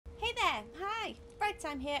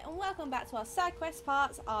Nighttime here, and welcome back to our side quest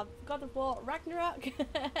parts of God of War Ragnarok.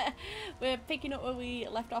 We're picking up where we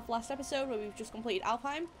left off last episode, where we've just completed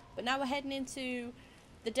Alfheim, but now we're heading into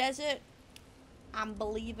the desert. I'm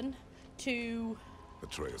believing to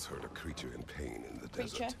Atreus heard a creature in pain in the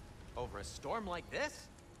desert. Over a storm like this?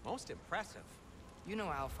 Most impressive. You know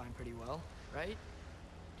Alfheim pretty well, right?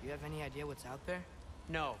 Do you have any idea what's out there?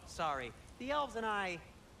 No, sorry. The elves and I...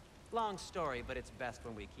 Long story, but it's best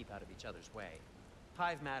when we keep out of each other's way.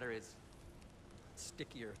 Hive matter is...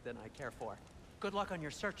 stickier than I care for. Good luck on your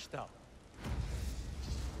search, though.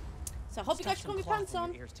 So I hope you got your comfy pants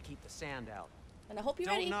on. Ears to keep the sand out. And I hope you're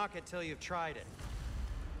ready. Don't knock it till you've tried it.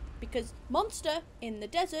 Because monster in the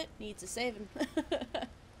desert needs a saving.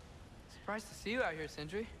 Surprised to see you out here,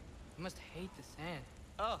 Sindri. You must hate the sand.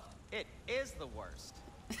 Oh, it is the worst.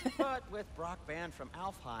 But with Brock banned from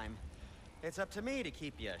Alfheim, it's up to me to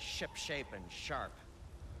keep you ship-shape and sharp.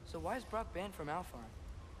 So why is Brock banned from Alfheim?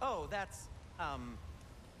 Oh, that's,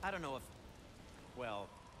 I don't know if... Well,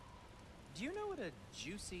 do you know what a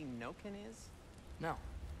juicy noken is? No.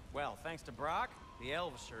 Well, thanks to Brock, the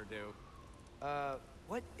elves sure do.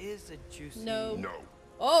 What is a juicy... No. No.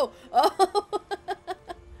 Oh!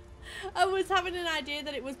 I was having an idea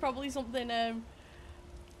that it was probably something,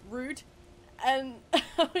 rude. And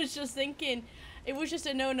I was just thinking, it was just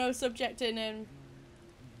a no-no subject in,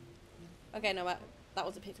 okay, no, that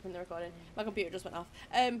wasn't picked up in the recording. My computer just went off.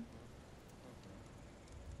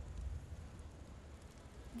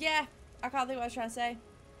 Yeah, I can't think what I was trying to say.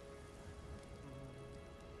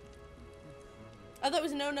 I thought it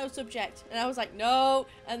was a no-no subject, and I was like, no,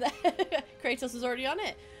 and then Kratos was already on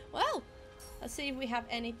it. Well, let's see if we have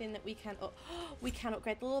anything that we can... we can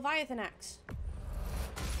upgrade the Leviathan axe.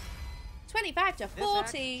 25 to 40.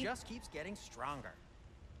 This axe just keeps getting stronger.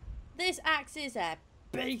 This axe is a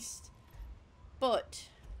beast. But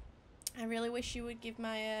I really wish you would give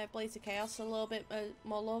my Blades of Chaos a little bit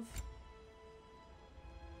more love.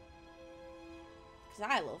 Because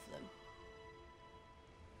I love them.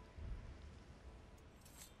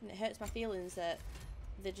 And it hurts my feelings that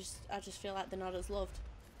I just feel like they're not as loved.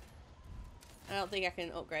 I don't think I can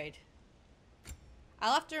upgrade.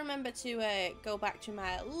 I'll have to remember to go back to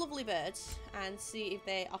my lovely birds and see if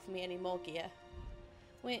they offer me any more gear.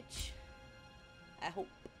 Which, I hope.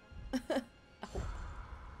 I hope.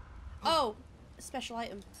 Oh! A special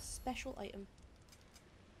item. Special item.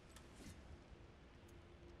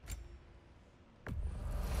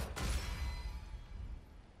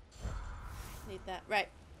 Need that. Right.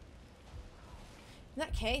 In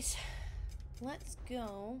that case, let's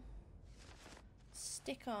go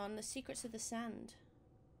stick on the Secrets of the Sand.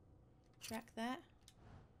 Track that.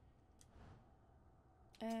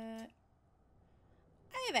 I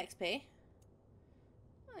have XP.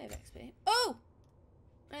 I have XP. Oh!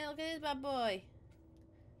 Hey, look at this bad boy.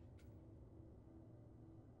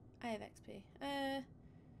 I have XP.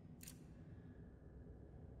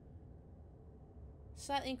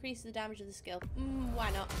 Slightly increase the damage of the skill.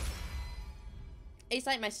 Why not? It's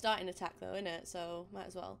like my starting attack though, isn't it? So, might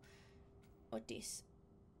as well. What this?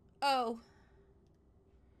 Oh!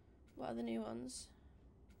 What are the new ones?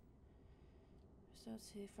 So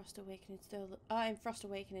to Frost Awakening to throw. Oh, I'm Frost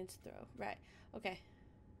Awakening to throw. Right. Okay.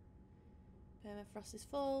 Permafrost is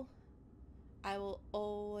full. I will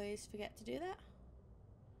always forget to do that.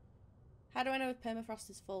 How do I know if Permafrost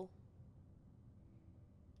is full?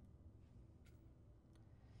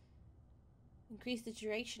 Increase the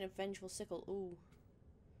duration of Vengeful Sickle. Ooh.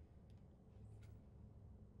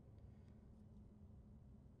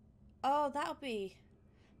 Oh, that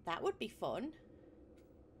would be fun.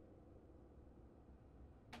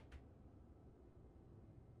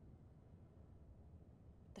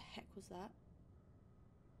 The heck was that?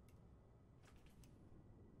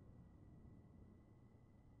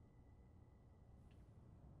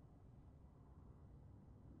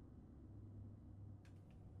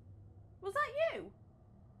 Was that you?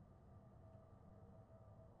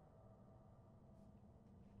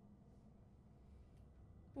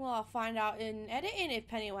 Well, I'll find out in editing if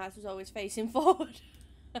Pennywise was always facing forward.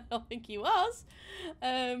 I don't think he was.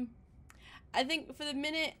 I think for the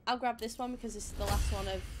minute, I'll grab this one because this is the last one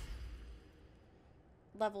of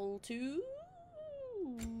level 2.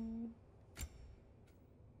 I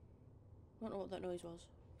don't know what that noise was.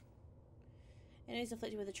 Enemies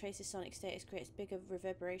afflicted with a trace's sonic status creates bigger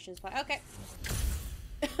reverberations. Okay.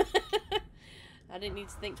 I didn't need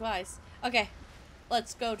to think twice. Okay.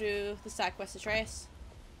 Let's go do the side quest of Atreus.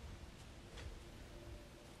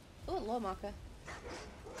 Oh, low marker.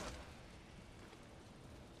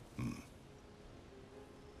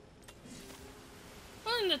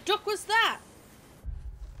 What in the duck was that?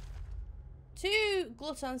 Two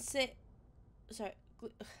gluttons sit... Sorry,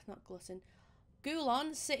 not glutton.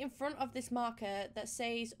 Gulons sit in front of this marker that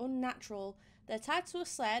says unnatural. They're tied to a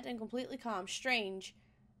sled and completely calm. Strange.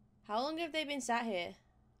 How long have they been sat here?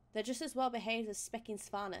 They're just as well behaved as Speck and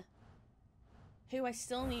Svana, who I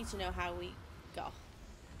still need to know how we got.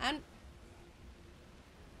 And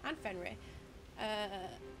Fenrir.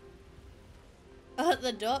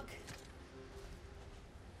 The duck.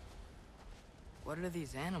 What are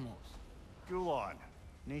these animals? Gulon,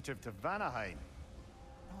 native to Vanaheim.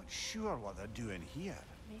 Not sure what they're doing here.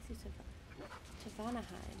 Native to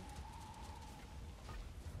Vanaheim.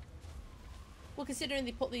 Well, considering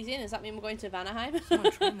they put these in, does that mean we're going to Vanaheim?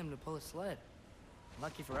 Someone trained them to pull a sled.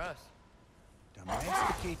 Lucky for us.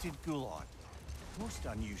 Domesticated Gulon. Most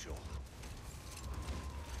unusual.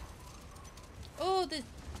 Oh, there's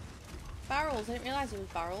barrels. I didn't realise there was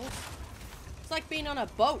barrels. It's like being on a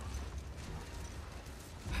boat.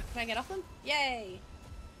 Can I get off them? Yay!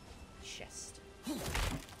 Chest.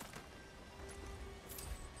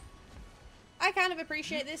 I kind of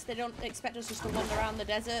appreciate this. They don't expect us just to wander around the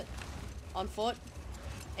desert on foot,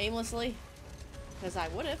 aimlessly, because I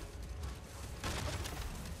would have.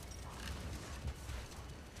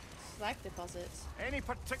 Slag deposits. Any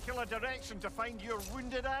particular direction to find your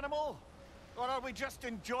wounded animal? Or are we just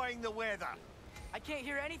enjoying the weather? I can't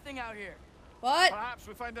hear anything out here. What? Perhaps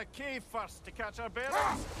we find a cave first to catch our bearings?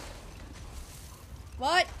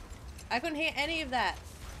 What? I couldn't hear any of that.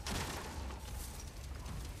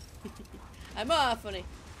 I'm funny.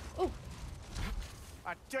 Oh.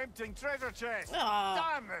 A tempting treasure chest. Aw.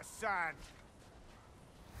 Damn the sand.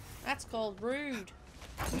 That's called rude.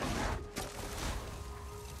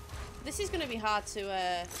 This is going to be hard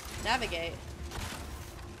to navigate.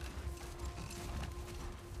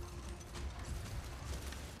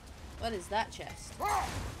 What is that chest?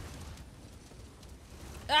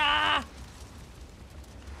 Ah!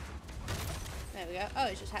 There we go. Oh,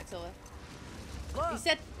 it's just hacked over. Look, He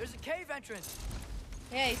said... there's a cave entrance.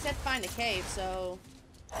 Yeah, he said find a cave, so...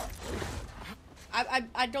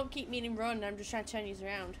 I don't keep meaning run, I'm just trying to turn these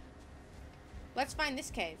around. Let's find this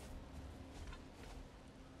cave.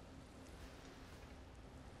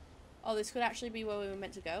 Oh, this could actually be where we were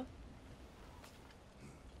meant to go.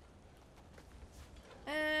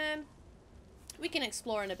 We can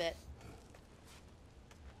explore in a bit.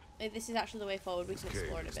 If this is actually the way forward, we can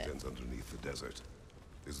explore in a bit. Extends underneath the desert.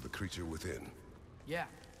 Is the creature within? Yeah,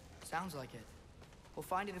 sounds like it. We'll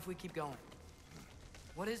find it if we keep going.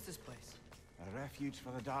 What is this place? A refuge for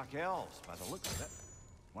the Dark Elves, by the looks of it.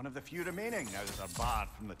 One of the few remaining now that they're barred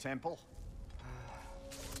from the temple.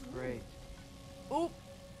 Great. Oh!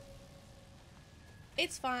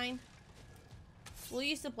 It's fine. We'll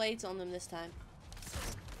use the blades on them this time.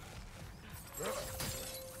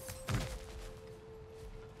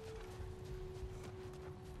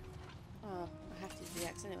 Oh, I have to use the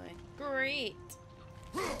axe anyway. Great!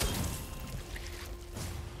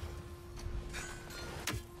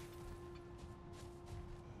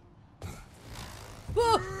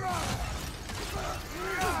 Whoa!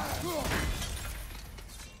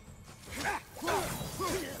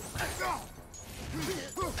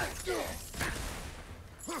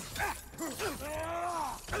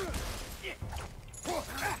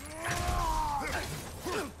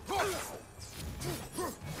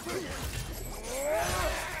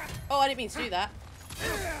 Oh, I didn't mean to do that.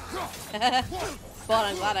 But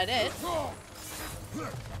I'm glad I did.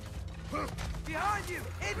 Behind you!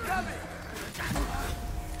 Incoming!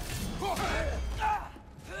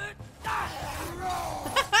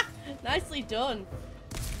 Nicely done.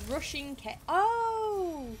 Rushing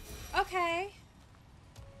Oh! Okay.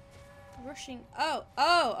 Rushing. Oh.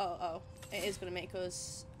 It is going to make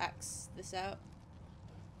us axe this out.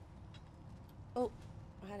 Oh,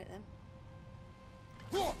 I had it then.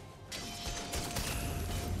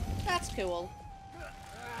 That's cool.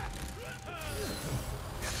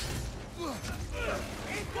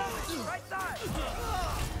 Incoming! Right side!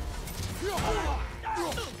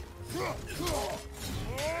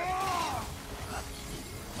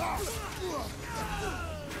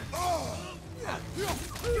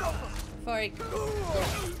 Before he...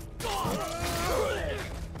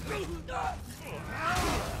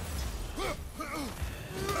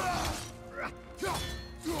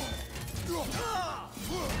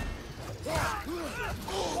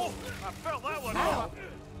 I felt that one. Ow.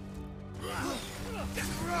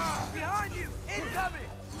 Behind you! Incoming!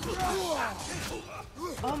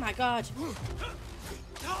 Oh my god. It's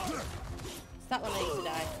that one that needs to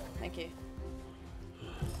die. Thank you.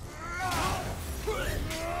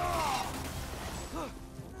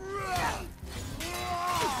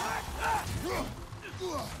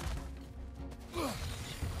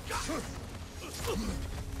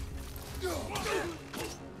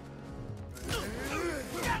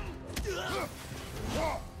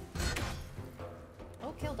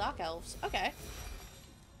 Oh, kill dark elves. Okay.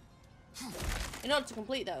 In order to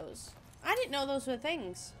complete those. I didn't know those were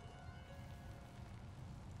things.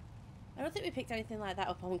 I don't think we picked anything like that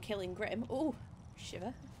up on killing Grim. Oh,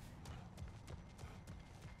 shiver.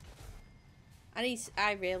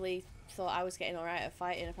 I really thought I was getting alright at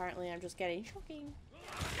fighting. Apparently I'm just getting shocking.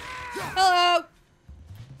 Hello!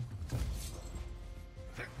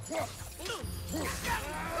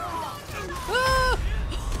 Oh!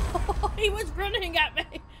 He was running at me!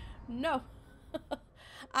 No.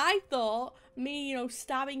 I thought me, you know,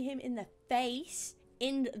 stabbing him in the face,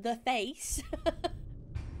 it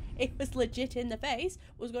was legit in the face,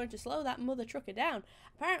 was going to slow that mother trucker down.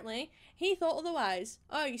 Apparently, he thought otherwise.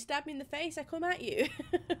 Oh, you stabbed me in the face, I come at you.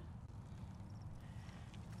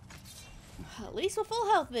 At least we're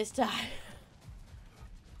full health this time.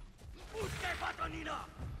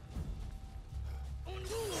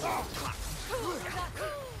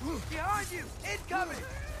 Behind you! Incoming!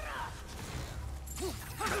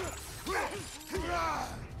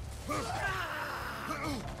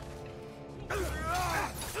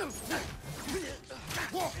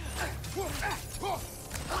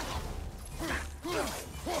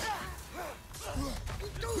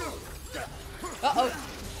 Uh-oh.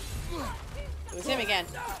 It was him again.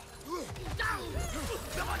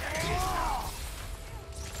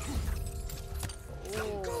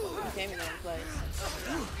 Oh, he came in the wrong place.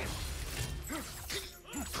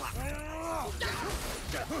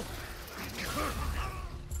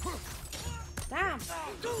 Damn.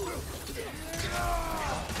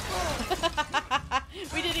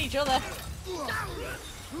 We did each other.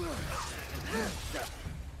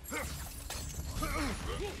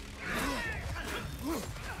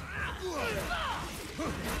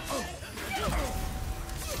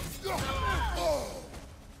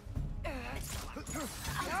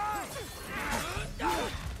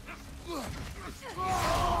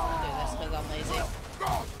 I'll do this because I'm lazy.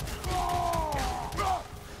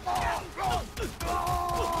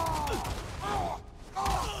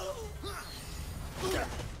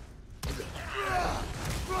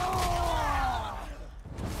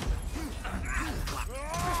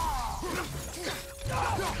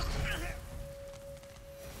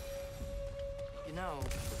 You know,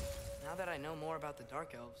 now that I know more about the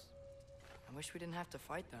Dark Elves, I wish we didn't have to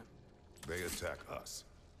fight them. They attack us.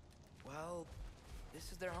 Well,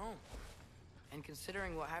 this is their home. And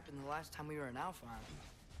considering what happened the last time we were in Alfheim,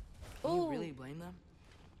 can you really blame them?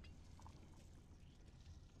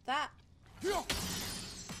 That.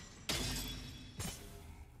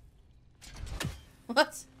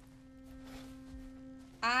 What?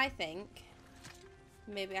 I think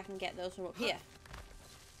maybe I can get those from up here.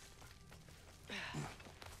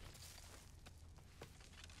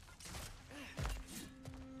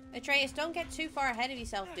 Atreus, don't get too far ahead of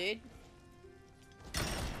yourself, dude.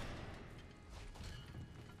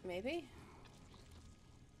 Maybe?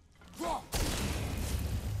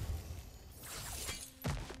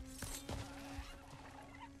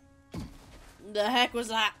 The heck was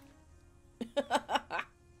that?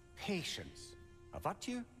 Patience. A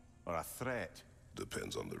virtue or a threat?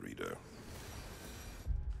 Depends on the reader.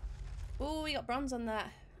 Oh, we got bronze on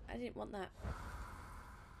that. I didn't want that.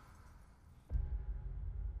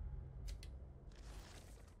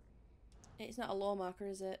 It's not a law marker,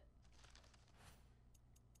 is it?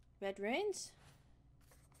 Red Rains?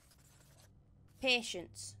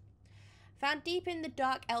 Patience. Found deep in the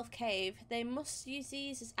dark elf cave, they must use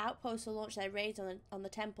these as outposts to launch their raids on the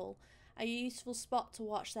temple. A useful spot to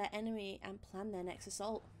watch their enemy and plan their next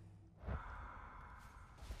assault.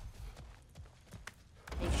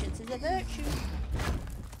 Patience is a virtue.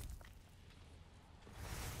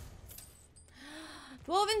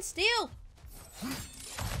 Dwarven steel!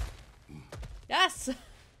 Yes!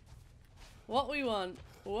 What we want.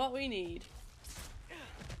 What we need.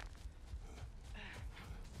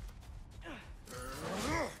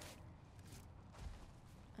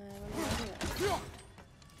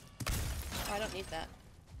 I don't need that.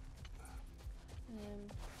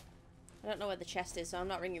 I don't know where the chest is, so I'm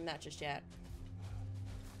not ringing that just yet.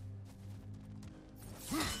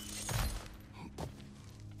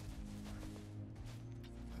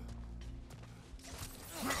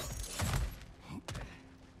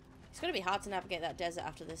 It's gonna be hard to navigate that desert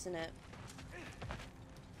after this, isn't it?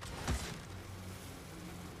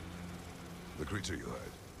 The creature you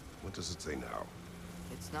heard. What does it say now?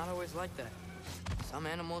 It's not always like that. Some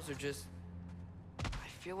animals are just... I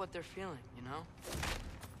feel what they're feeling, you know?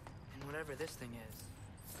 And whatever this thing is,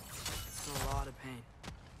 it's in a lot of pain.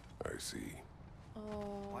 I see. Oh.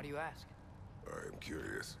 Why do you ask? I am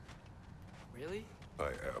curious. Really? I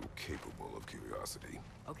am capable of curiosity.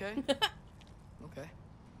 Okay. Okay.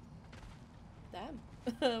 Damn.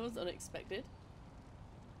 That was unexpected.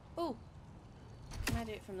 Oh. Can I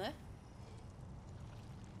do it from there?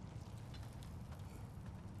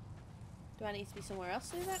 Do I need to be somewhere else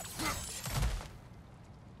to do that?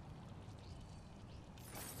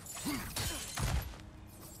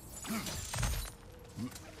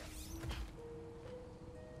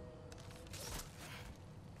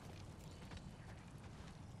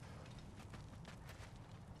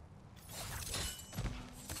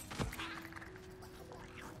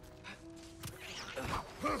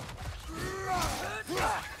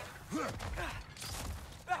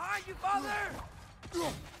 Behind you, father!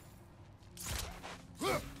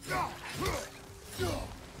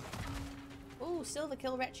 Ooh, silver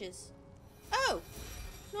kill wretches. Oh!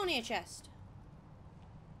 Narnia chest.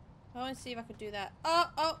 I want to see if I could do that. Oh,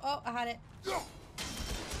 oh, oh, I had it.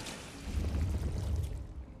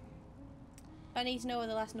 I need to know where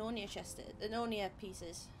the last Narnia chest is. The Narnia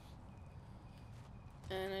pieces.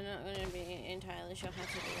 And I'm not going to be entirely sure how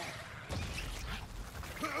to do that.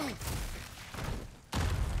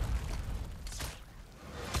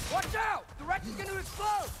 Watch out! The wretch is gonna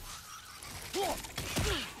explode!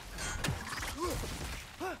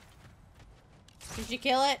 Did you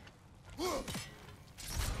kill it?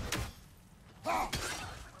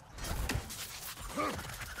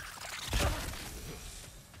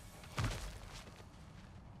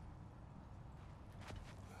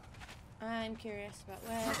 I'm curious about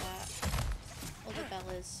where that other bell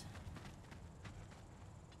is.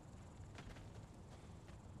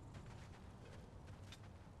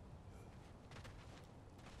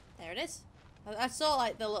 There it is. I saw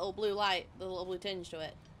like the little blue light, the little blue tinge to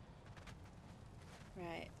it.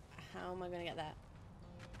 Right, how am I gonna get that?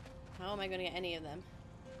 How am I gonna get any of them?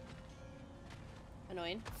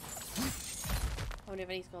 Annoying. I wonder if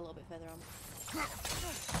I need to go a little bit further on.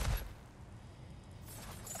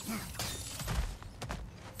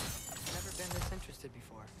 Never been this interested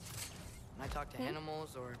before. When I talk to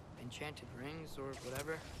animals or enchanted rings or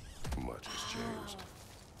whatever. Much has changed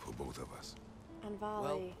for both of us. And Valley.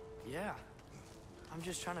 Well, yeah. I'm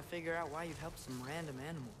just trying to figure out why you've helped some random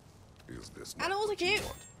animal. Is this not Animals are what you cute.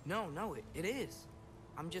 want? No, it is.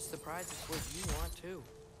 I'm just surprised it's what you want too.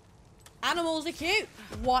 Animals are cute.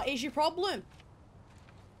 What is your problem?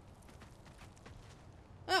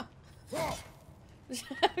 Oh.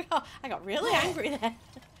 I got really angry there.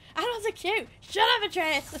 Animals are cute. Shut up,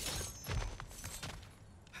 Atreus.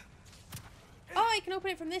 Oh, you can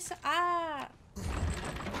open it from this side. Ah.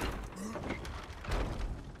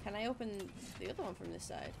 Can I open the other one from this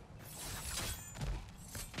side?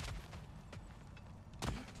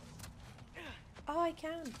 Oh, I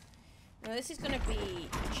can. No, this is going to be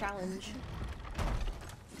a challenge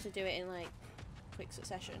to do it in, like, quick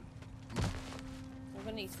succession. I'm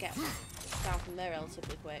going to need to get down from there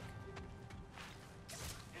relatively quick.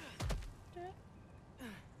 Quick.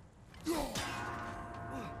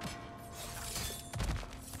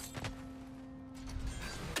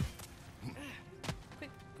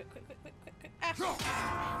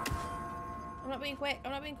 Ah. I'm not being quick.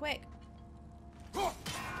 I'm not being quick.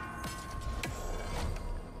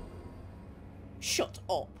 Shut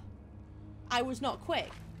up. I was not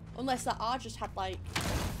quick. Unless that R just had like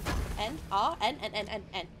N, R, N, had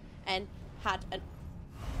an height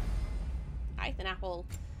an apple.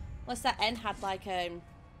 Unless that N had like a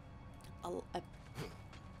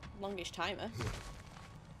longish timer.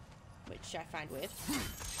 Which I find weird.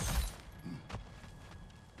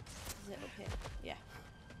 Is it up here? Yeah.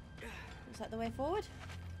 Is that the way forward?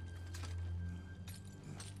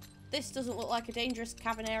 This doesn't look like a dangerous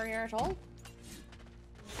cavern area at all.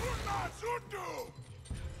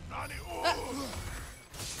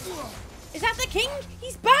 Is that the king?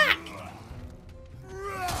 He's back!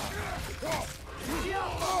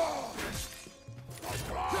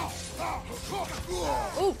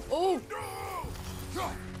 Oh, oh!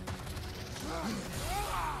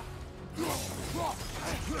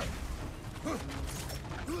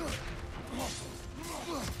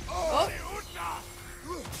 Oh!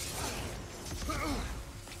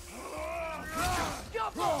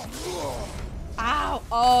 Ow!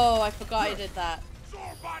 Oh, I forgot I did that.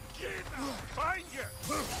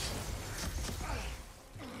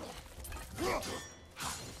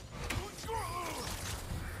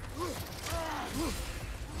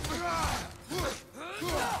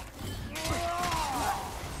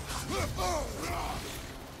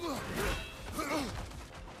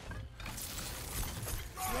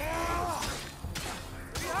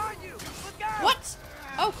 What?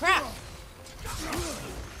 Oh crap!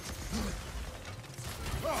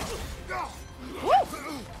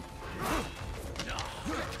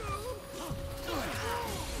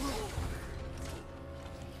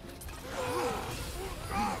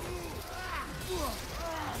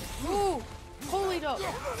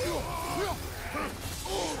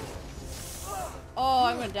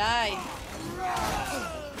 gonna die.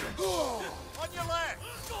 On your left!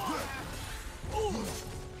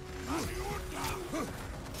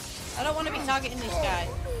 I don't want to be targeting this guy.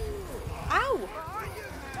 Ow!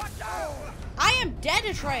 I am dead,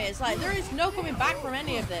 Atreus. Like, there is no coming back from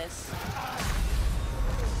any of this.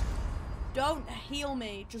 Don't heal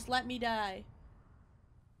me. Just let me die.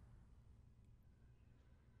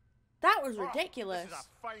 That was ridiculous. This is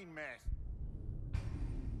a fine mess.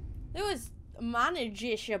 It was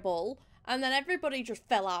manageable, and then everybody just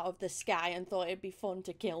fell out of the sky and thought it'd be fun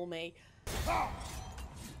to kill me.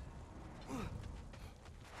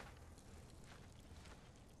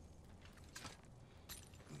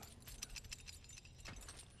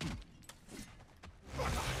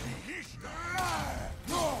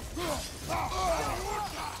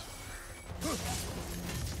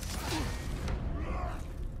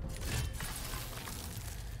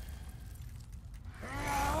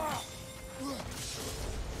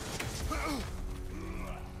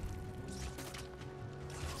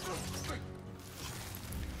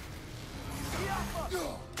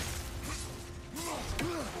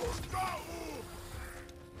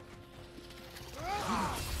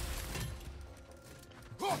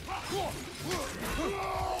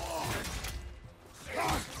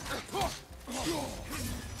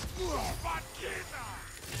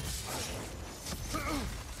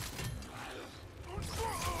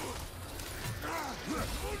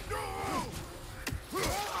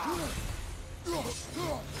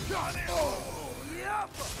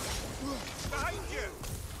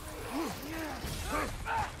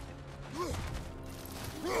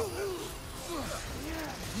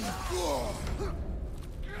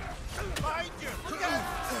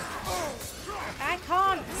 I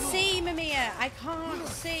can't see, Mamiya. I can't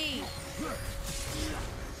see.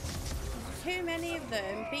 Too many of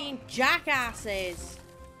them being jackasses.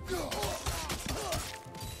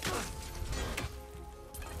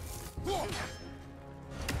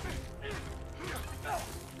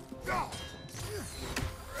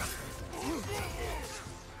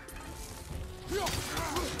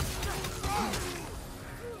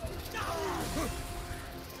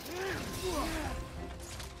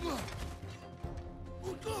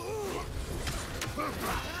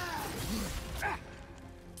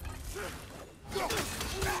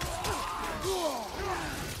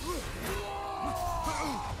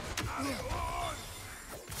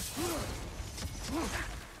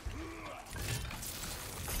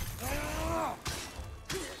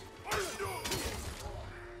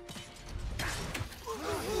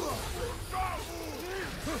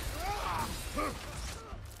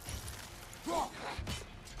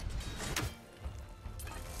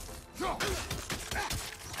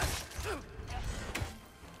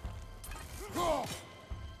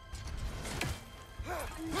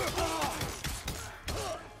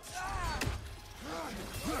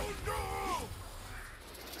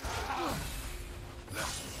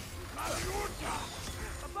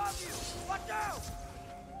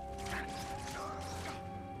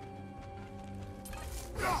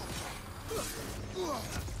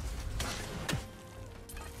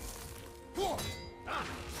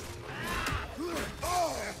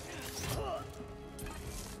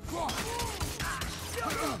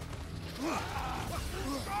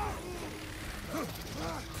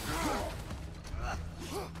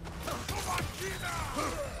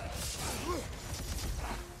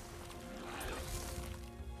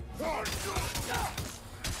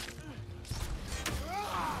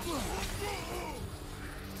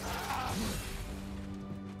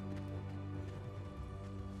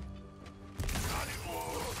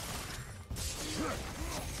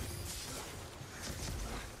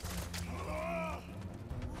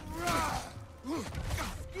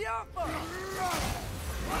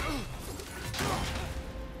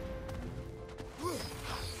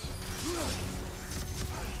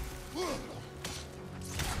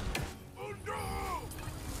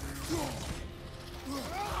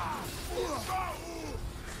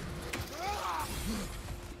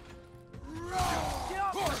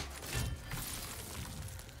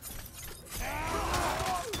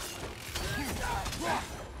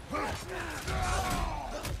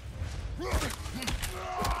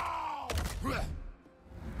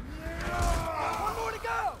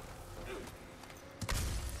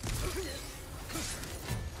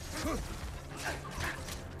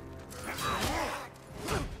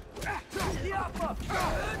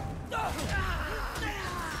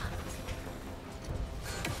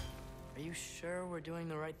 We're doing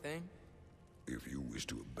the right thing? If you wish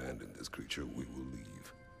to abandon this creature, we will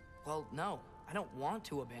leave. Well, no. I don't want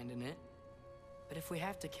to abandon it. But if we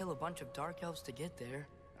have to kill a bunch of dark elves to get there...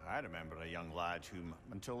 I remember a young lad whom,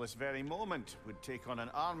 until this very moment, would take on an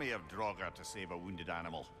army of Draugr to save a wounded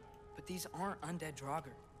animal. But these aren't undead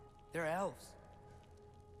Draugr. They're elves.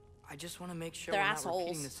 I just want to make sure They're we're assholes. not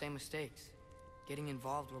repeating the same mistakes. Getting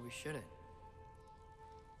involved where we shouldn't.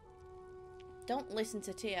 Don't listen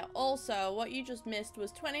to Tia. Also, what you just missed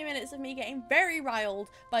was 20 minutes of me getting very riled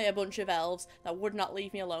by a bunch of elves that would not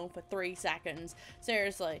leave me alone for 3 seconds.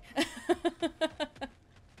 Seriously.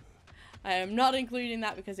 I am not including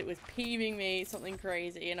that because it was peeving me something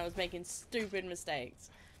crazy and I was making stupid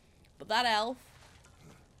mistakes. But that elf,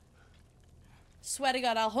 swear to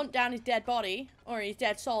God, I'll hunt down his dead body or his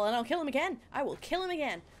dead soul and I'll kill him again. I will kill him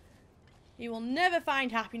again. He will never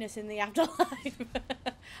find happiness in the afterlife.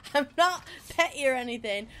 I'm not petty or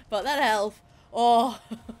anything, but that elf, oh,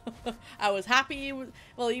 I was happy he was,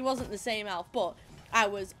 well, he wasn't the same elf, but I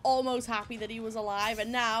was almost happy that he was alive,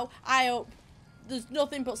 and now I hope there's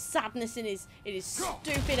nothing but sadness in his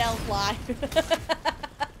stupid elf life.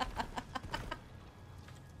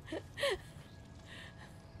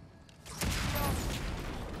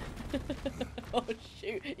 Oh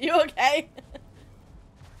shoot, you okay?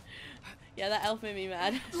 Yeah, that elf made me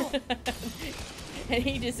mad. And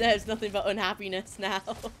he deserves nothing but unhappiness now.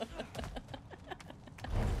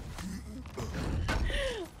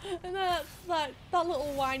 And that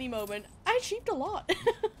little whiny moment, I achieved a lot.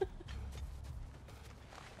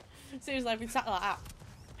 Seriously, I've been sat like that.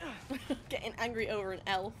 Getting angry over an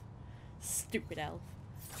elf. Stupid elf.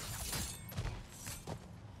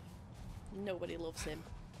 Nobody loves him.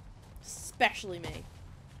 Especially me.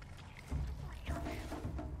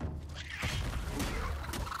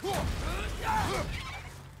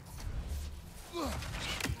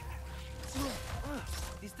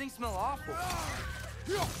 These things smell awful.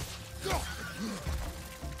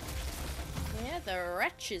 Yeah, they're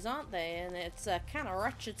wretches, aren't they? And it's a kind of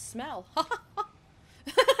wretched smell. I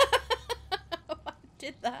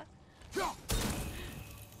did that.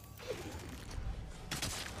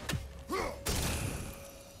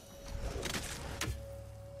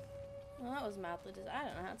 Well, that was mildly I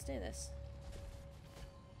don't know how to do this.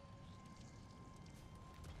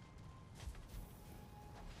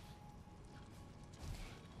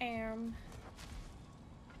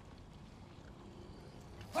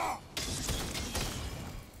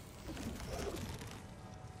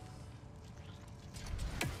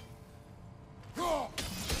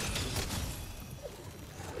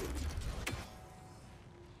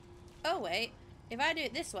 Oh wait, if I do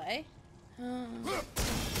it this way. Look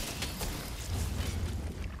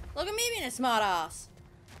at me being a smart ass.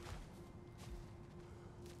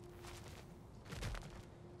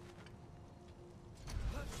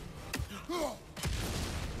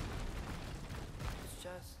 It's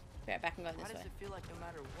just, Be right back and go why this does way. it feel like no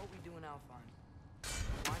matter what we do in Alfheim, we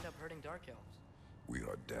wind up hurting Dark Elves? We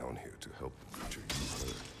are down here to help the creature you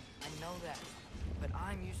heard. I know that, but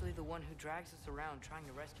I'm usually the one who drags us around trying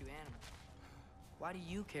to rescue animals. Why do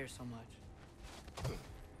you care so much?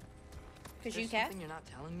 Because Is you there care? something you're not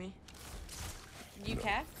telling me? You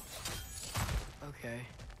care? Okay.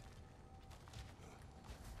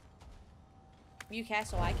 You care,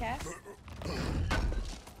 so I care.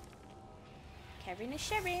 Kevin is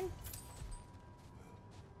sharing.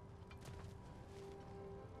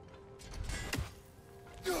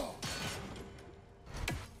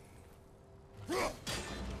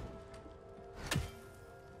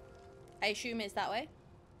 I assume it's that way.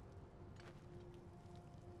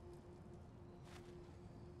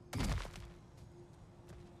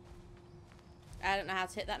 I don't know how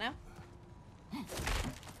to hit that now.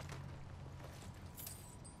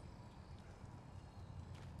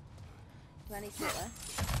 Do I need to hit there?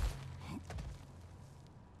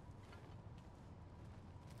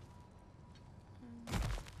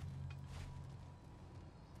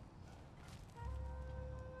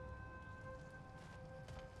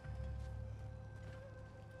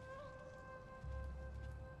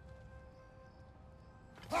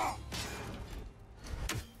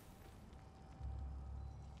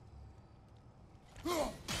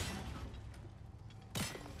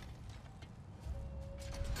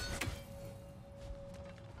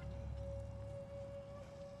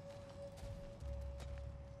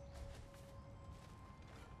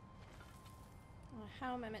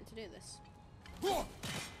 How am I meant to do this?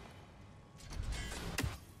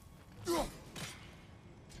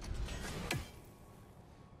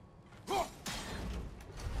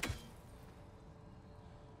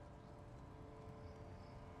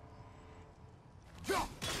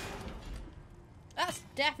 That's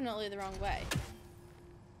definitely the wrong way.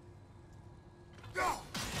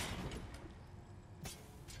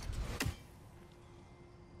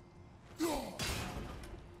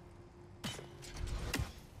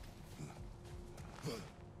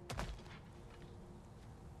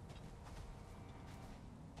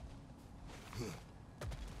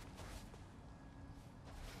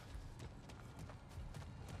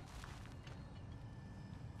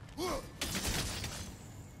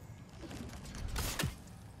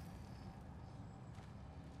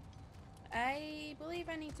 I believe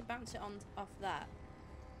I need to bounce it on off that.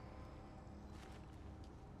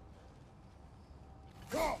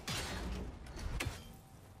 Can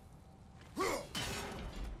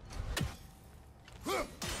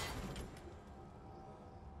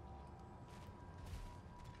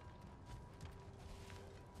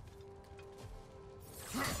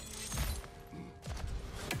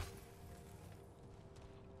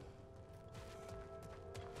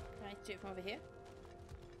I do it from over here?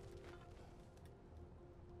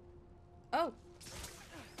 Oh!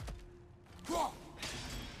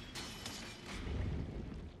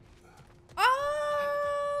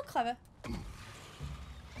 Oh, clever.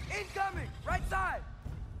 Incoming! Right side!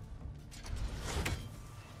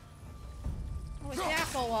 Oh, it's the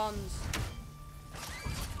apple ones.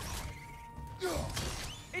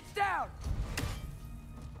 It's down!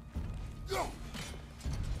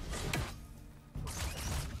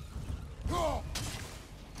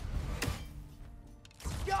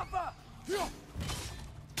 Yappa!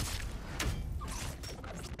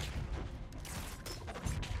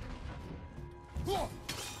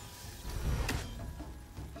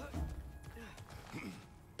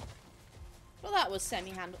 Well, that was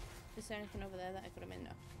semi-handled. Is there anything over there that I could have been?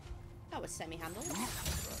 No. That was semi-handled.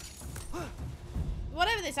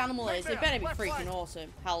 Whatever this animal is, it better be freaking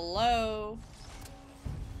awesome. Hello?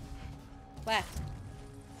 Left.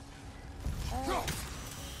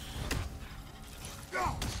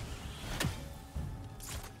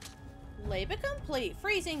 Labor complete.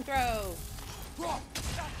 Freezing throw.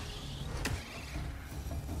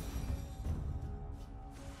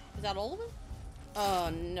 Is that all of them?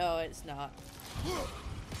 Oh no, it's not.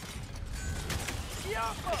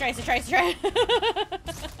 Tracer. There's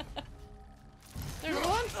another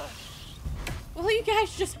one? Will you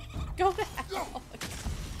guys just go back?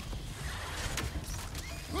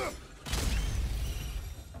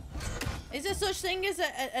 Is there such thing as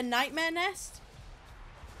a nightmare nest?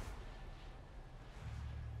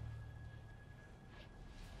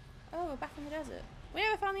 Oh, we're back in the desert. We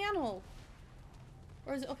never found the animal.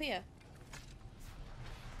 Or is it up here?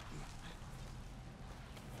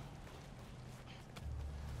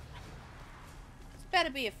 It's better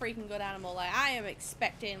be a freaking good animal. Like, I am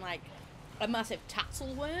expecting, like, a massive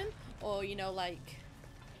tassel worm. Or, you know, like,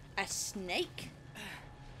 a snake.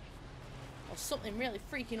 Or something really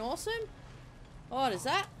freaking awesome. Oh, what is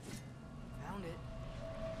that? Found it.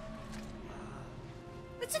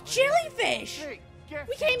 It's a jellyfish! Hey,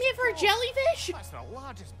 We came here for a jellyfish? That's the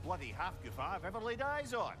largest bloody half-goofa I've ever laid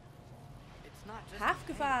eyes on. It's not just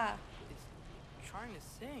Half-goofa. It's trying to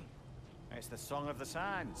sing. It's the Song of the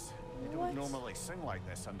Sands. They What? don't normally sing like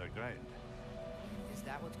this underground. Is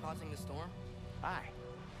that what's causing the storm? Aye.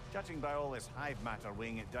 Judging by all this hive matter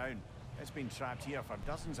weighing it down, it's been trapped here for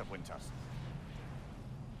dozens of winters.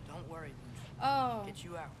 Don't worry, Luce. Oh. Get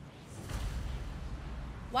you out.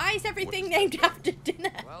 Why is everything named after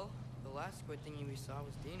dinner? Well, the last squid thingy we saw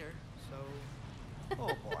was Diener, so...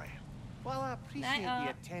 Oh boy. While I appreciate Night,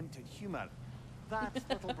 the attempt at humour, that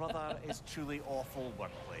little brother is truly awful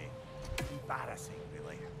wordplay. Embarrassing,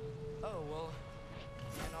 really. Oh, well,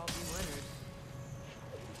 can't all be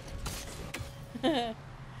winners.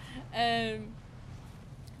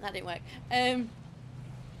 That didn't work.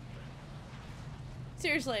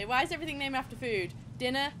 Seriously, why is everything named after food?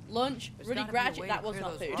 Dinner, lunch, There's Ruddy gotta be a Gratchet, way that to was clear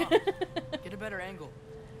not those food. rocks. Get a better angle.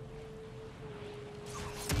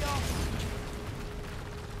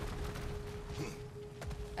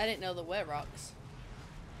 I didn't know there were rocks.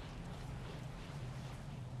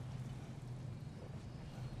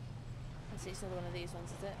 I see it's another one of these ones,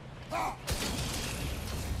 is it?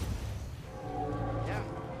 Yeah,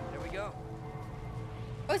 there we go.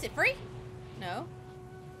 Oh, is it free? No.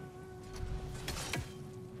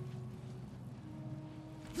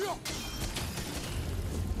 Looks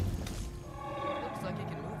like it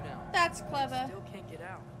can move now. That's clever. Still can't get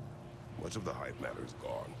out. Much of the hive matter is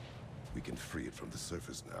gone. We can free it from the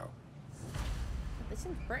surface now. This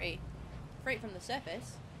seems pretty. Free it from the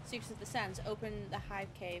surface. Secrets of the Sands. Open the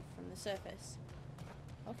hive cave from the surface.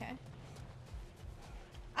 Okay.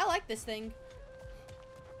 I like this thing.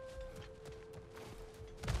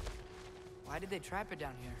 Why did they trap it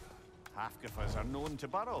down here? Half-goofers are known to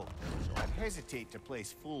burrow, so I'd hesitate to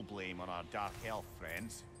place full blame on our dark elf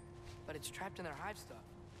friends. But it's trapped in their hive stuff.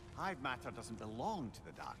 Hive matter doesn't belong to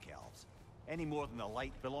the dark elves, any more than the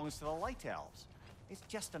light belongs to the light elves. It's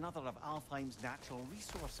just another of Alfheim's natural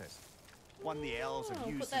resources. One the elves have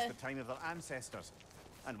used since the time of their ancestors.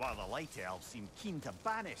 And while the light elves seem keen to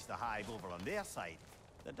banish the hive over on their side,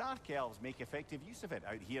 the dark elves make effective use of it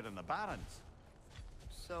out here in the barrens.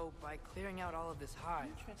 So, by clearing out all of this hive,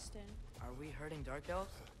 Interesting. are we hurting Dark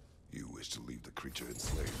Elves? You wish to leave the creature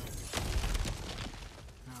enslaved?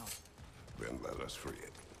 No. Then let us free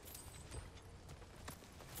it.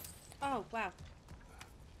 Oh, wow.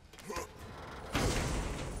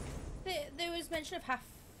 There was mention of half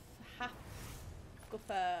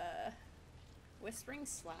guffer whispering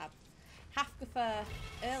slab. Half guffer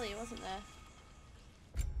earlier, wasn't there?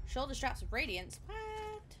 Shoulder straps of radiance.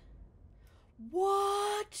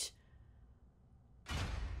 What?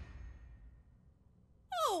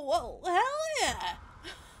 Oh, well, hell yeah!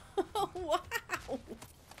 Wow!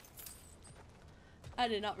 I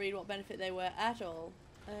did not read what benefit they were at all.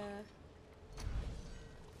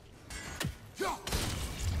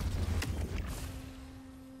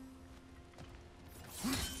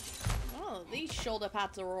 Oh, these shoulder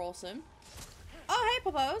pads are awesome. Oh, hey,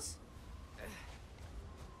 Popos!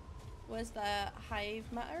 Where's the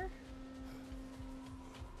hive matter?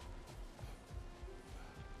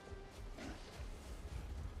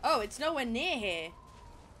 Oh, it's nowhere near here.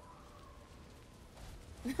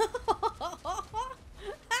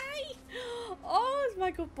 Hi! Oh, it's my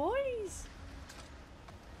good boys.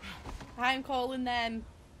 I'm calling them.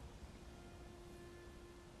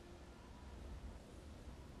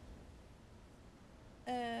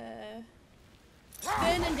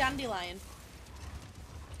 Fern and Dandelion.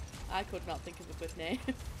 I could not think of a good name.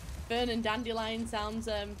 Fern and Dandelion sounds,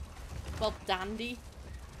 well, dandy.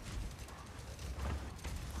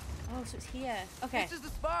 Oh, so it's here. Okay. This is the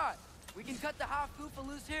spot. We can cut the half goofa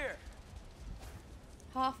loose here.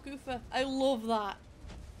 Half goofa. I love that.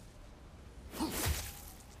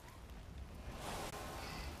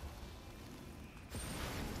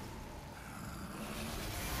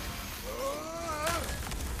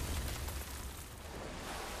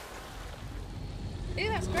 Ew,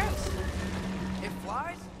 that's gross. It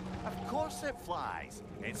flies? Of course it flies.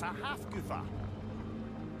 It's a half goofa.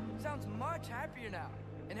 Sounds much happier now.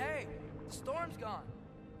 And hey, the storm's gone.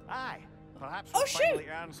 Aye. Perhaps Oh, we'll shoot. finally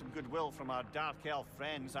earn some goodwill from our dark elf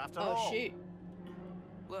friends after all. Oh, shoot.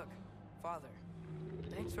 Look, Father,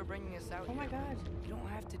 thanks for bringing us out Oh my here. god. You don't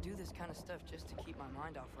have to do this kind of stuff just to keep my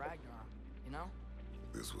mind off Ragnarok, you know?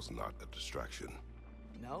 This was not a distraction.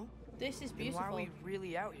 No? This is Then beautiful. why are we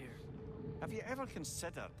really out here? Have you ever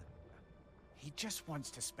considered he just wants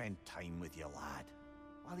to spend time with you, lad?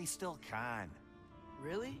 While he still can.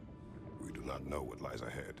 Really? We do not know what lies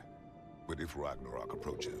ahead. But if Ragnarok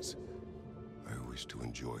approaches, I wish to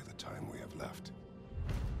enjoy the time we have left.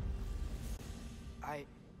 I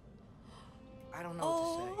don't know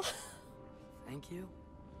what to say. Oh. Thank you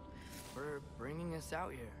for bringing us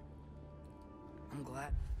out here. I'm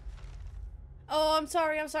glad. Oh, I'm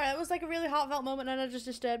sorry. That was like a really heartfelt moment and I just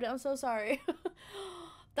disturbed it. I'm so sorry.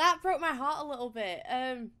 That broke my heart a little bit.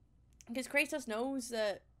 Because Kratos knows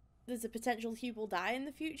that there's a potential he will die in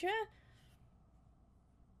the future.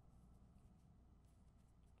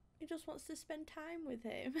 He just wants to spend time with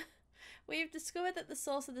him. We've discovered that the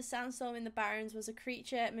source of the sandstorm in the Barrens was a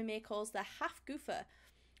creature Mimir calls the half-goofer.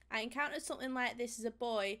 I encountered something like this as a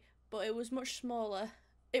boy, but it was much smaller.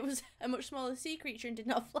 It was a much smaller sea creature and did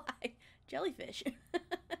not fly. Jellyfish.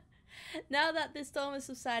 Now that the storm has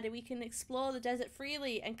subsided, we can explore the desert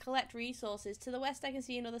freely and collect resources. To the west, I can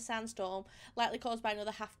see another sandstorm, likely caused by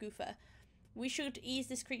another half-goofer. We should ease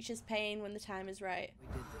this creature's pain when the time is right.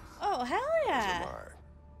 We did this. Oh, hell yeah! As am I.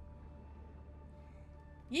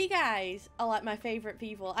 You guys are like my favourite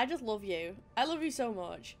people. I just love you. I love you so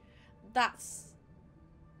much. That's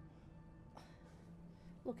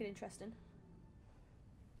looking interesting.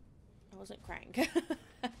 I wasn't crying.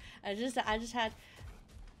 I just had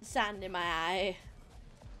sand in my eye.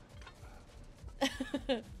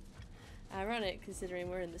 Ironic considering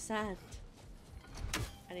we're in the sand.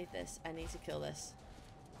 I need this. I need to kill this.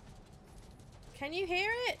 Can you hear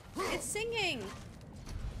it? It's singing.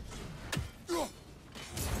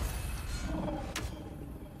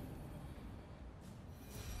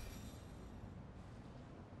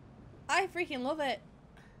 I freaking love it.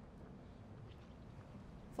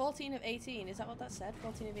 14 of 18. Is that what that said?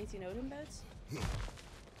 14 of 18 Odin birds?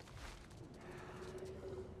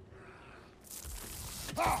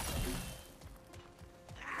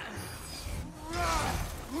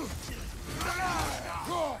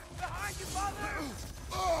 Behind you, Father!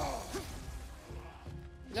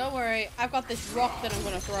 Don't worry, I've got this rock that I'm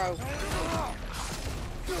gonna throw.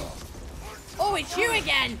 Oh, it's you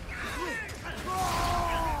again!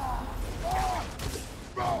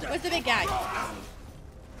 Where's the big guy?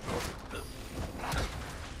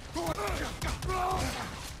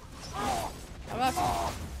 Come on.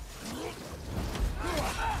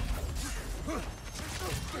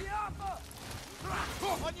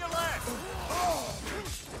 On your left!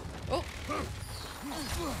 Oh.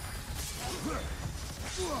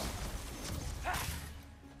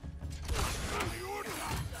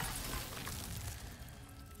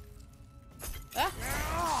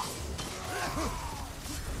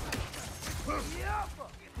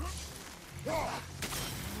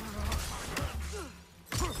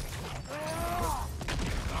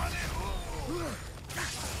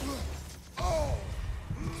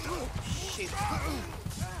 Shoot.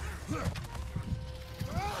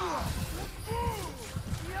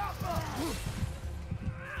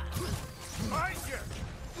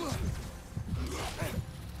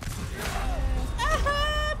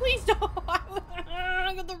 Please don't.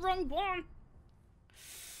 I got the wrong one.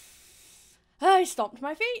 I stomped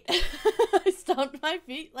my feet. I stomped my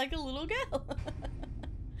feet like a little girl.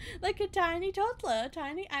 Like a tiny toddler, a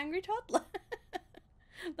tiny angry toddler.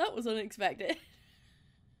 That was unexpected.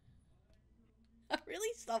 I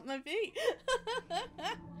really stomped my feet.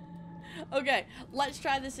 Okay, let's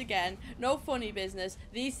try this again. No funny business.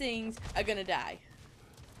 These things are gonna die.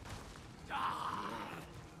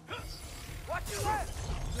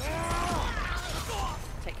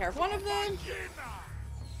 Take care of one of them.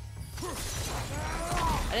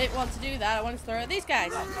 I didn't want to do that. I wanted to throw at these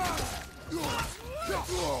guys.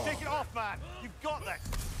 Take it off, man. You've got this.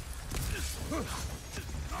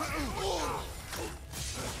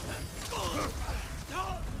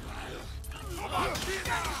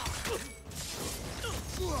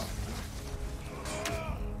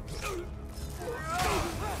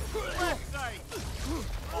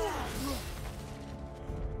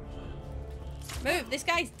 Move! This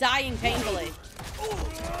guy's dying painfully.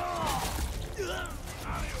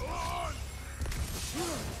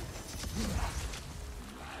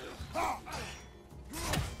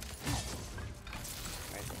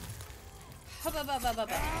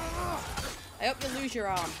 I hope you lose your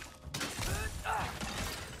arm.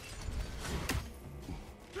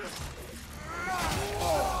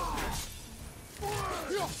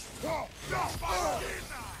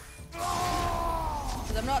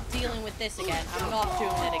 Because I'm not dealing with this again. I'm not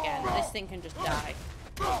doing it again. This thing can just die.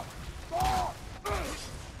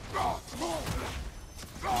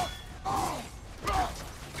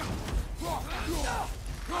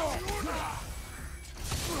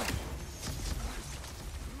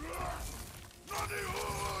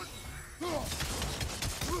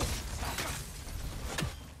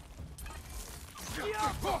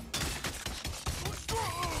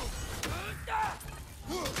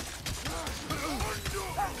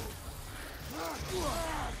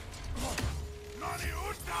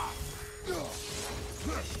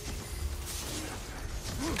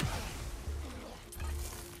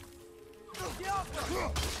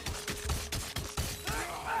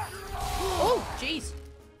 Oh, jeez.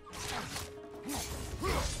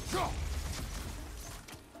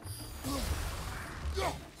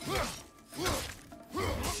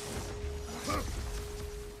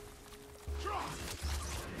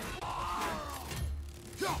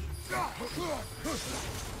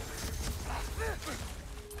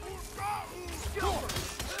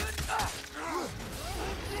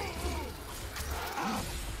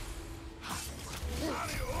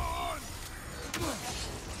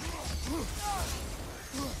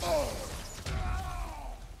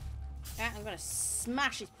 I'm gonna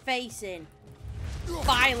smash his face in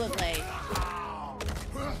violently.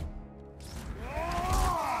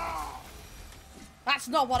 That's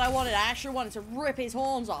not what I wanted. I actually wanted to rip his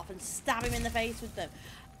horns off and stab him in the face with them.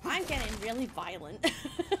 I'm getting really violent.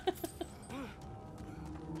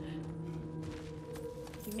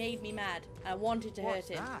 He made me mad. I wanted to hurt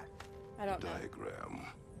him. That? I don't know. Diagram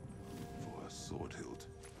for a sword hilt.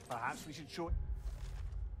 Perhaps we should show.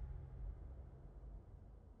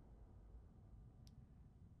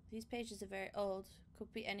 These pages are very old.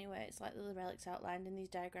 Could be anywhere. It's like the relics outlined in these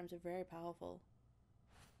diagrams are very powerful.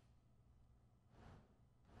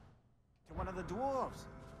 To one of the dwarves.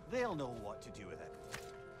 They'll know what to do with it.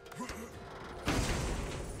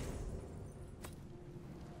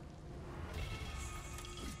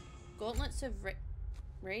 Gauntlets of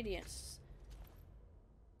Radiance.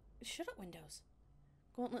 Shut up, Windows.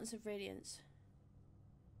 Gauntlets of Radiance.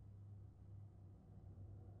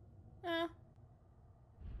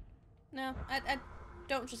 No, I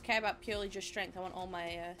don't just care about purely just strength. I want all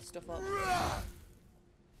my stuff up.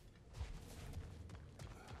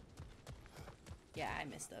 Yeah, I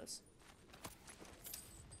missed those.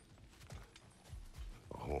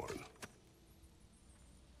 A horn.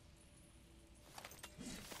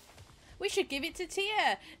 We should give it to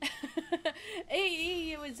Tia.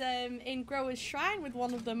 he was in Grower's Shrine with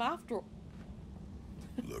one of them after all.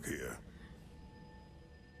 Look here.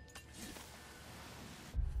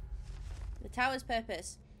 The tower's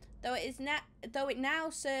purpose. Though it now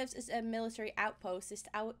serves as a military outpost,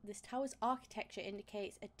 this tower's architecture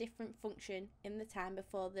indicates a different function in the time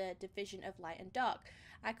before the division of light and dark.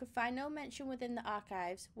 I could find no mention within the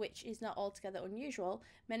archives, which is not altogether unusual.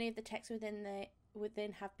 Many of the texts within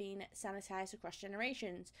have been sanitized across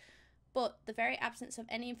generations, but the very absence of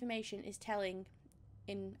any information is telling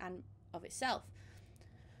in and of itself.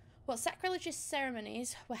 What sacrilegious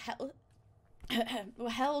ceremonies were held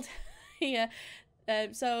here?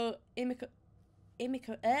 So imical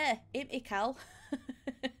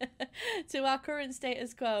to our current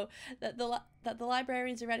status quo, that the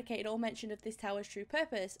librarians eradicated all mention of this tower's true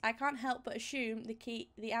purpose. I can't help but assume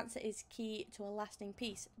the answer is key to a lasting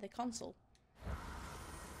peace. The console.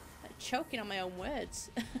 Like choking on my own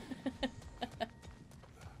words.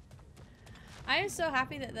 I am so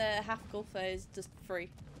happy that the half gulfer is just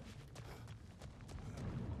free.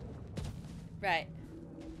 Right.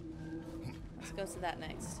 Let's go to that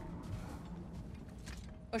next.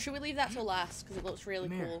 Or should we leave that till last? Because it looks really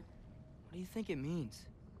cool. What do you think it means?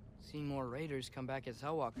 Seeing more raiders come back as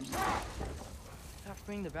Hellwalkers. That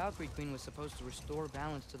freeing the Valkyrie Queen was supposed to restore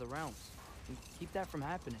balance to the realms. And keep that from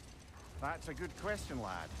happening. That's a good question,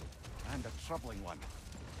 lad. And a troubling one.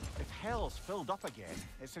 If Hell's filled up again,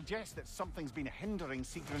 it suggests that something's been hindering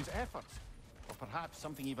Sigrun's efforts. Or perhaps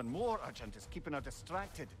something even more urgent is keeping her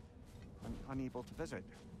distracted and unable to visit.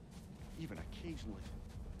 Even occasionally.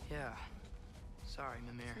 Yeah. Sorry,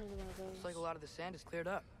 Mimir. Looks like a lot of the sand is cleared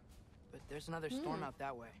up. But there's another storm out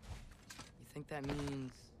that way. You think that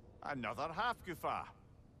means... Another half-goofa.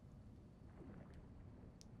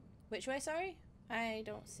 Which way, sorry? I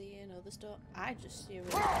don't see another storm. I just see a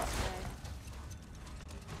really nice way.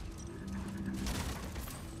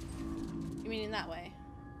 You mean in that way?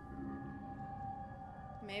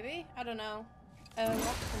 Maybe? I don't know. We'll have to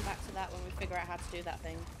come back to that when we figure out how to do that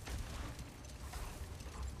thing.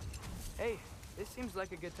 Hey, this seems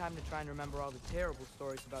like a good time to try and remember all the terrible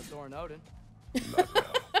stories about Thor and Odin. Not now.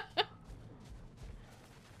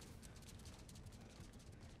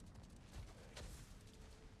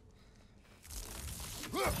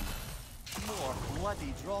 More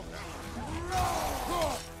bloody drop.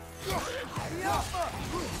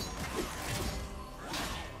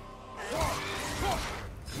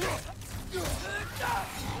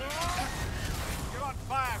 You're on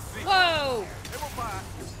fire, Zeke. Whoa! It will fire.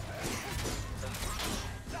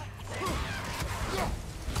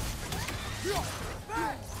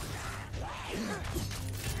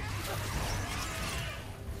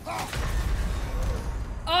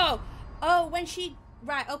 Oh, when she...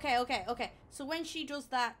 Right, okay. So when she does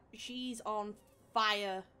that, she's on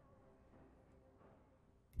fire.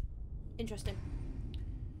 Interesting.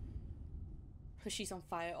 Because she's on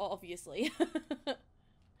fire, obviously.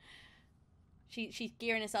 She's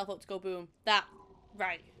gearing herself up to go boom. That.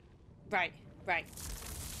 Right.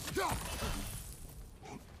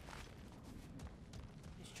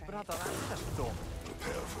 Brother, that's a storm.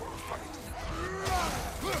 Prepare for a fight.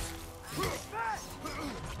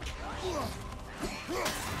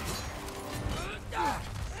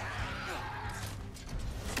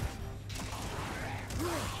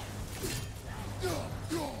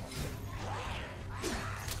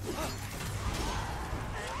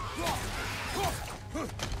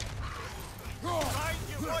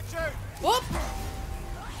 Watch out! Whoop!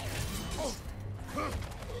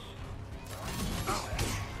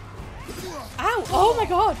 Ow! Oh my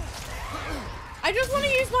god! I just want to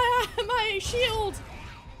use my shield!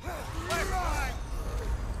 Oh my god!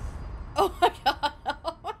 Oh my god!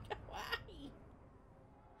 Why?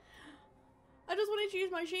 I just wanted to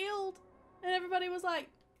use my shield! And everybody was like...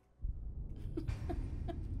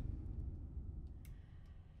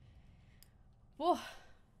 Whoa.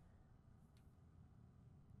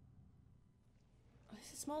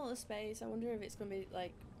 It's a smaller space. I wonder if it's going to be,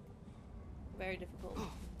 like, very difficult.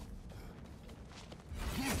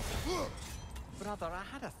 Brother, I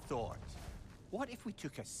had a thought. What if we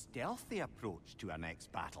took a stealthy approach to our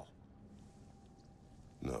next battle?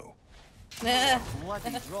 No. Bloody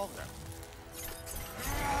Draugr.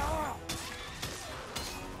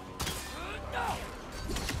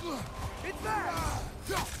 It's back!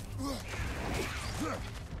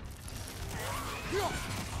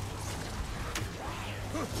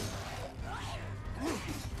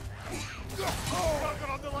 Draugr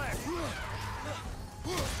on the left!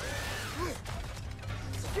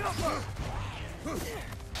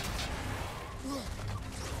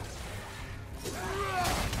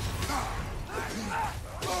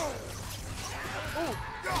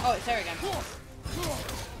 Oh, it's there again.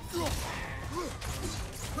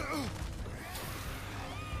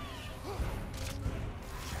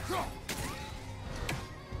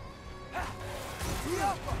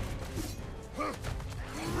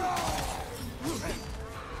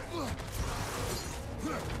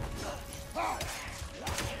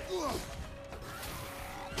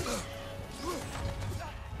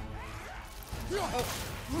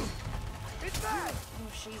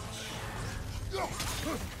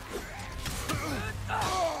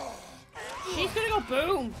 She's gonna go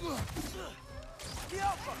boom.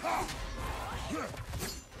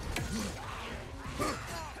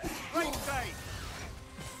 Right side.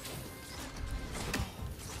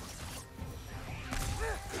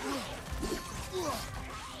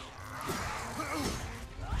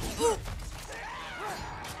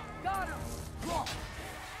 Got him!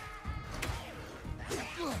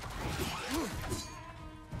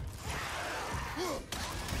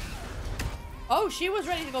 Oh, she was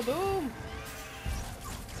ready to go boom.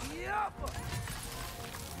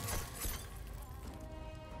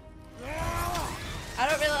 I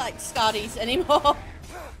don't really like Scotties anymore.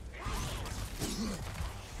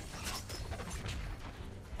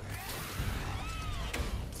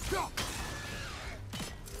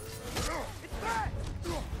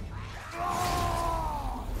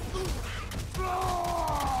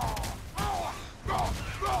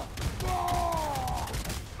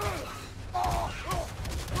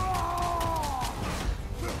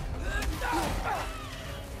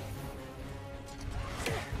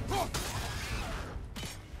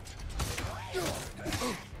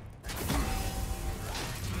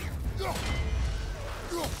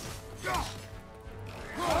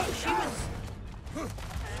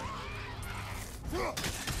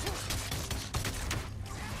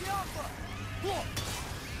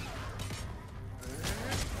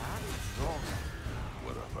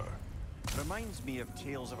 Reminds me of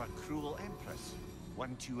tales of a cruel empress,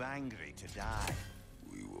 one too angry to die.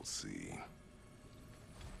 We will see.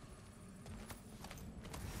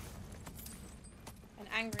 An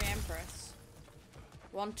angry empress.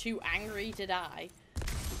 One too angry to die.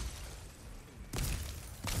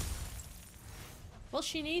 Well,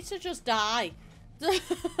 she needs to just die.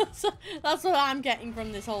 That's what I'm getting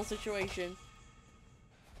from this whole situation.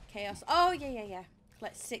 Chaos. Oh, yeah.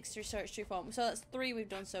 Let's 6 through search through form. So that's 3 we've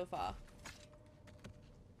done so far.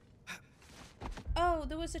 Oh,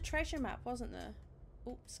 there was a treasure map, wasn't there?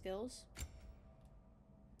 Oh, skills.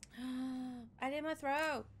 I did my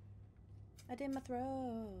throw. Just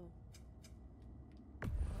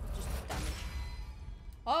damage.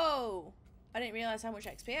 Oh! I didn't realize how much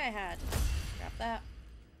XP I had. Grab that.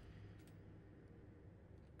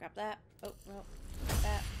 Grab that. Oh, well. Grab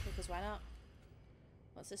that. Because why not?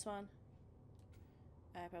 What's this one?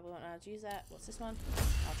 I probably won't know how to use that. What's this one?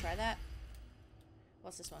 I'll try that.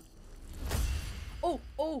 What's this one? Oh!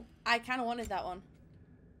 I kind of wanted that one.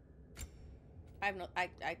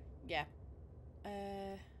 Yeah.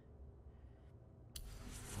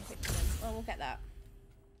 Well, we'll get that.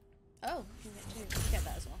 Oh, you can get 2. We'll get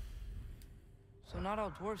that as well. So not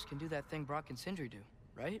all dwarves can do that thing Brock and Sindri do,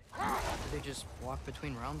 right? Do they just walk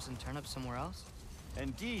between realms and turn up somewhere else?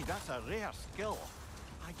 Indeed, that's a rare skill.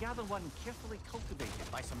 I gather one carefully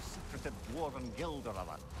cultivated by some secretive dwarven guild or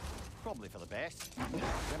other. Probably for the best.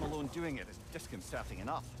 Them alone doing it is disconcerting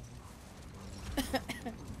enough.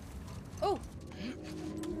 Oh!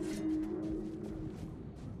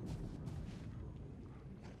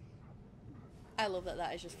 I love that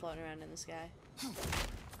that is just floating around in the sky.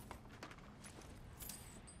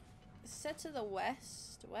 It's set to the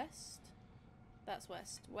west. West? That's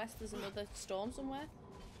west. West, there's another storm somewhere.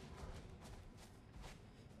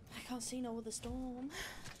 I can't see no other storm.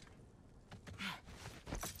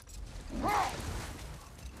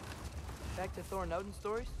 Back to Thor and Odin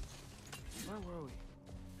stories? Where were we?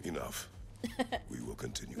 Enough. We will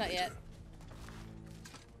continue Not later. yet.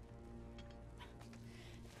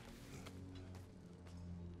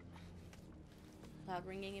 Loud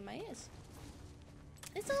ringing in my ears.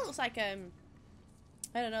 It still looks like I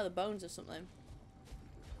don't know, the bones of something.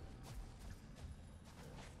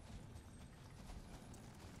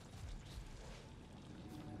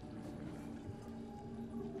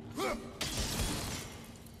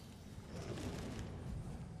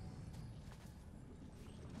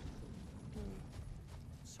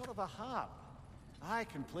 Sort of a harp. I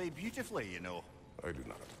can play beautifully, you know. I do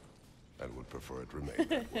not, and would prefer it remain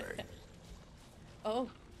that way. Oh.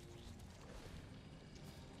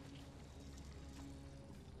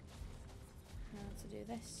 How to do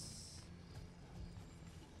this?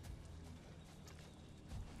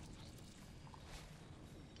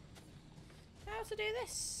 How to do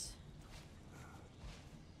this?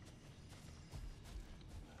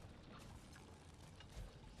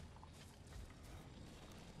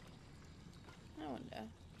 I wonder.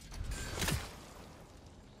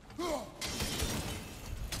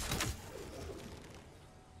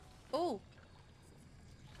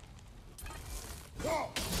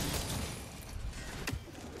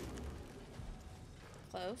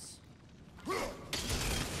 close.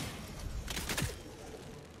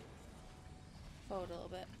 Forward a little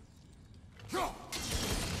bit. I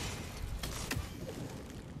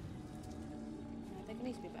think it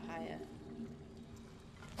needs to be a bit higher.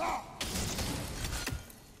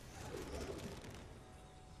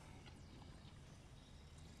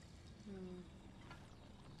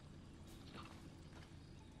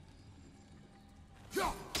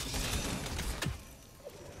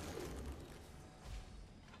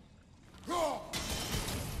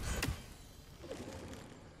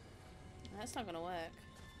 That's not gonna work.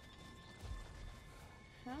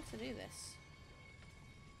 How to do this?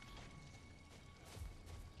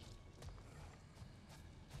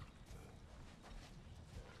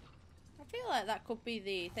 I feel like that could be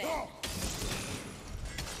the thing.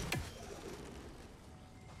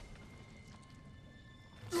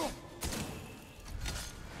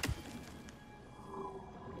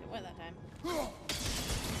 Didn't work that time.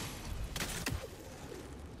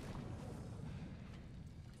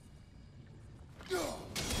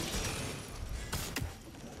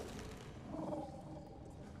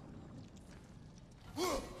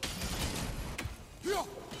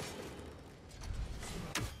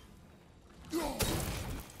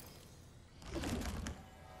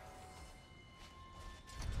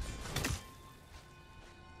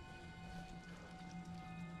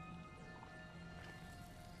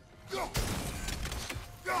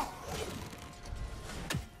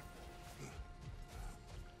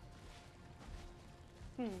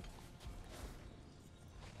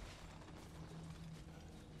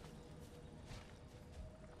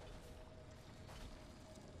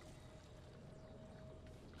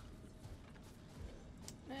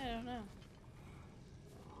 I don't know.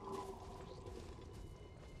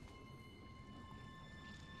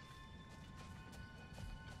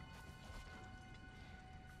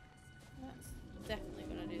 That's definitely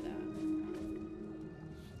gonna do that.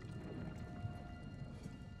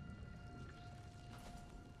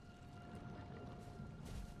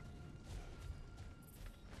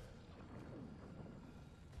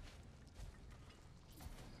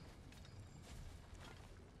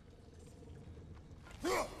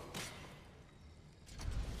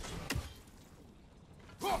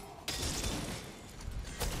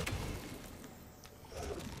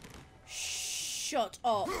 Shut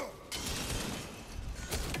up.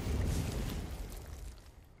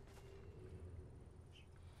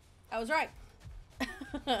 I was right.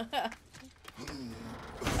 I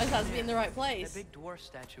just had to be in the right place. That big dwarf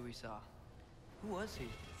statue we saw. Who was he?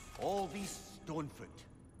 Alvis Stonefoot,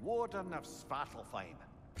 Warden of Svartalfheim.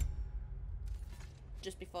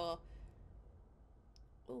 Just before.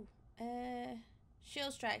 Ooh.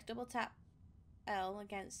 Shield strikes. Double tap L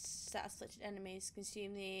against status-selected enemies.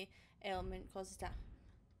 Consume the ailment. Causes that.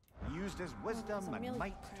 Used his wisdom and really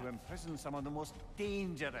might crap. to imprison some of the most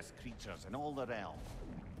dangerous creatures in all the realm.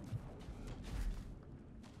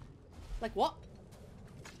 Like what?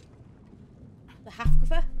 The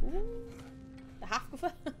half-guffer? Ooh. The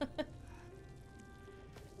half-guffer?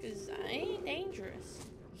 Because I ain't dangerous.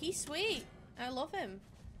 He's sweet. I love him.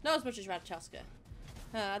 Not as much as Ratatoska.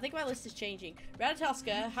 I think my list is changing.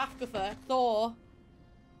 Ratatoska, half-guffer, Thor.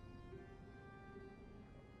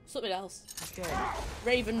 Something else. Okay.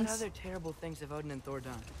 Ravens. What other terrible things have Odin and Thor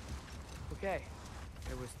done? Okay.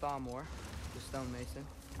 There was Thalmor, the stonemason.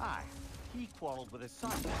 Aye, he quarreled with his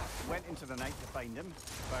son, went into the night to find him,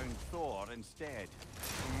 found Thor instead.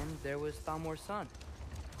 And there was Thalmor's son,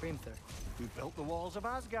 Hrimthur. Who built the walls of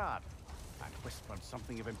Asgard, and whispered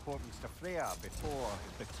something of importance to Freya before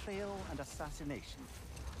his betrayal and assassination.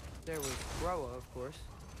 There was Groa, of course.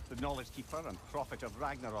 The knowledge keeper and prophet of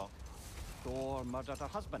Ragnarok. Thor murdered her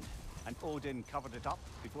husband, and Odin covered it up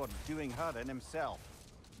before doing her in himself.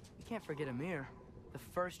 You can't forget Ymir, the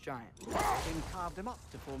first giant. Odin carved him up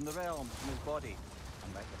to form the realms from his body,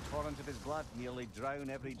 and let the torrent of his blood nearly drown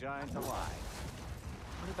every giant alive.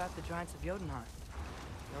 What about the giants of Jotunheim?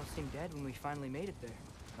 They all seemed dead when we finally made it there.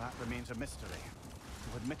 That remains a mystery.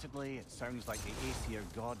 Though admittedly, it sounds like the Aesir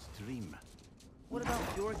god's dream. What about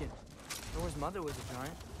Fjorgyn? Thor's mother was a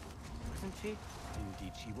giant, wasn't she?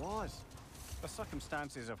 Indeed she was. The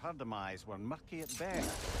circumstances of her demise were murky at best,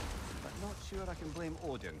 but not sure I can blame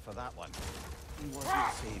Odin for that one. He wasn't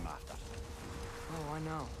the same after. Oh, I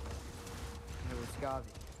know. There was Skavi,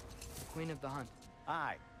 the queen of the hunt.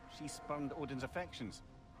 Aye, she spurned Odin's affections,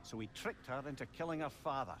 so he tricked her into killing her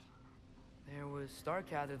father. There was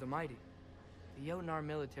Starkather the Mighty, the Jotnar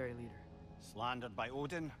military leader. Slandered by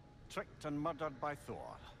Odin, tricked and murdered by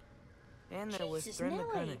Thor. And there was Jesus, Thrym the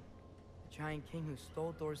Nelly. Cunning, the giant king who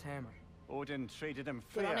stole Thor's hammer. Odin traded him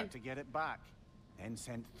Good on Freya him. to get it back. then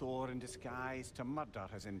sent Thor in disguise to murder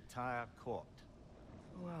his entire court.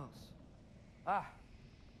 Who else? Ah,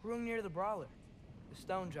 Hrungnir the Brawler, the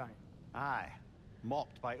stone giant. Aye,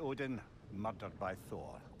 mocked by Odin, murdered by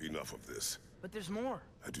Thor. Enough of this. But there's more.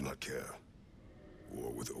 I do not care.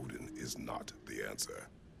 War with Odin is not the answer.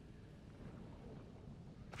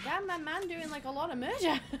 Damn, that man doing like a lot of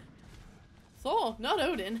murder. Thor, not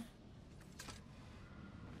Odin.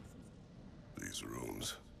 These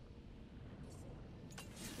rooms.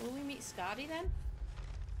 Will we meet Skadi then?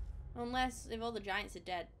 Unless if all the giants are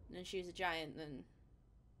dead and she was a giant, then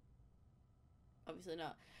obviously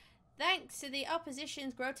not. Thanks to the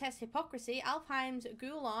opposition's grotesque hypocrisy, Alfheim's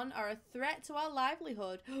Gulon are a threat to our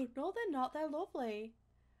livelihood. No, they're not. They're lovely.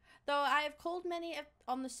 Though I have called many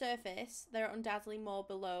on the surface, there are undoubtedly more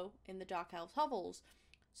below in the Dark Elves' hovels.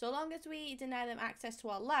 So long as we deny them access to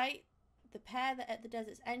our light, the pair that at the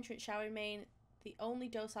desert's entrance shall remain the only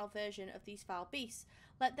docile version of these foul beasts.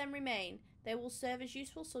 Let them remain. They will serve as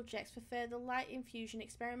useful subjects for further light infusion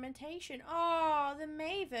experimentation. Oh, the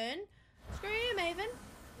Maven. Screw you, Maven.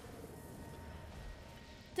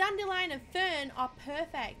 Dandelion and Fern are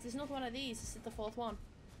perfect. There's another one of these. This is the fourth one.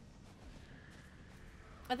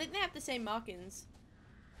 I think they have the same markings.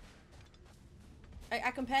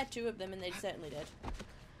 I compared two of them and they certainly did.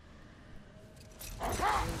 There's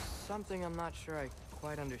something I'm not sure I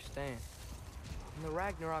quite understand. In the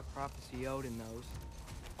Ragnarok prophecy Odin knows,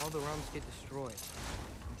 all the realms get destroyed,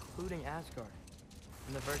 including Asgard.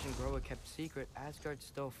 In the version Groa kept secret, Asgard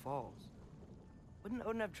still falls. Wouldn't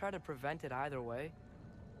Odin have tried to prevent it either way?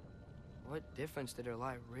 What difference did her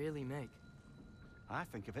lie really make? I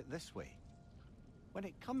think of it this way. When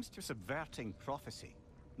it comes to subverting prophecy,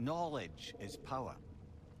 knowledge is power.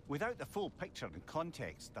 Without the full picture and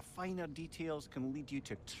context, the finer details can lead you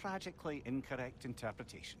to tragically incorrect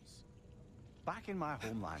interpretations. Back in my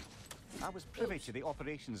homeland, I was privy to the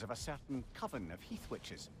operations of a certain coven of heath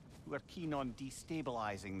witches who were keen on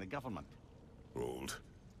destabilizing the government. Hold.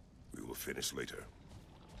 We will finish later.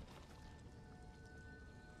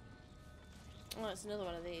 Oh, it's another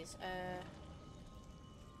one of these.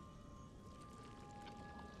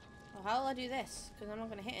 Well, how will I do this? Because I'm not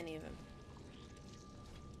going to hit any of them.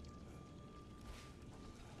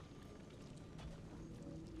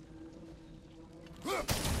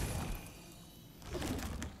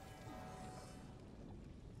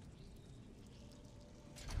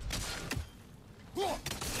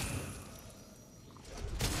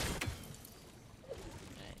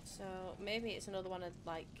 So maybe it's another one of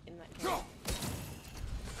like in that case.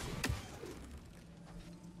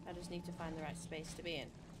 I just need to find the right space to be in.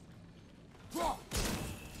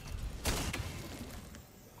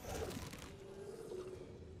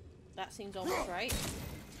 That seems almost right.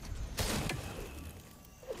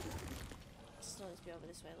 Still needs to be over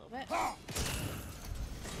this way a little bit.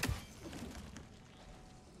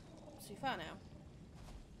 Too far now.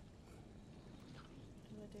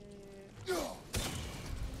 What do I do?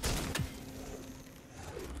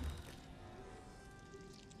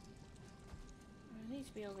 I need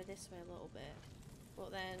to be over this way a little bit,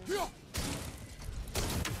 but then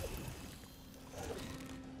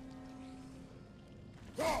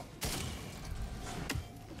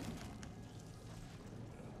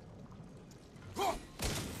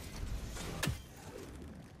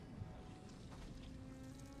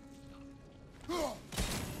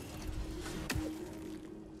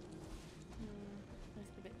let's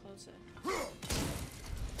get a bit closer.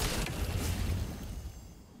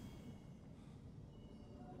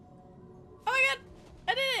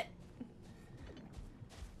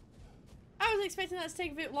 Expecting that to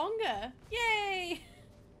take a bit longer. Yay!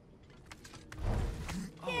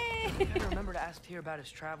 Oh, Yay! I gotta remember to ask Tyr about his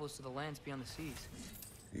travels to the lands beyond the seas.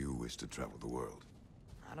 You wish to travel the world?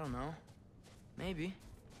 I don't know. Maybe.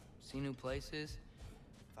 See new places.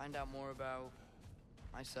 Find out more about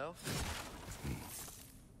myself.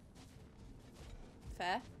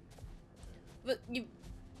 Fair. But you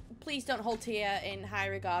please don't hold Tyr in high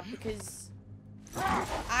regard because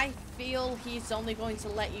I feel he's only going to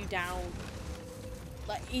let you down.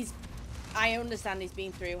 Like I understand he's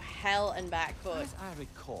been through hell and back, but as I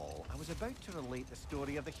recall, I was about to relate the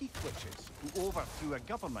story of the heath witches who overthrew a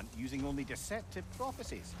government using only deceptive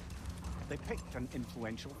prophecies. They picked an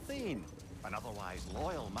influential Thane, an otherwise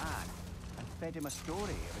loyal man, and fed him a story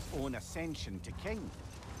of his own ascension to king.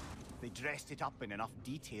 They dressed it up in enough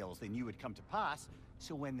details they knew would come to pass,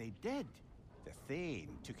 so when they did, the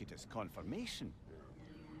Thane took it as confirmation.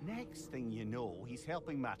 Next thing you know, he's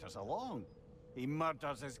helping matters along. He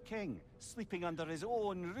murders his king, sleeping under his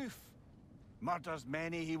own roof. Murders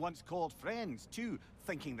many he once called friends, too,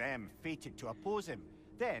 thinking them fated to oppose him.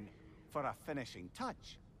 Then, for a finishing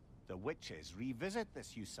touch, the witches revisit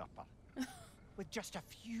this usurper. With just a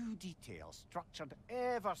few details structured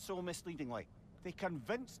ever so misleadingly, they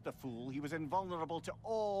convinced the fool he was invulnerable to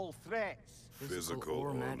all threats. Physical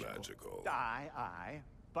or magical. Aye,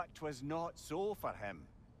 but 'twas not so for him.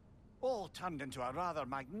 All turned into a rather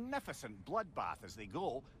magnificent bloodbath as they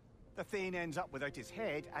go. The Thane ends up without his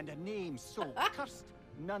head and a name so cursed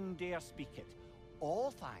none dare speak it. All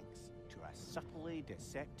thanks to a subtly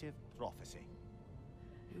deceptive prophecy.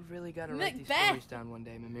 You've really got to write these stories down one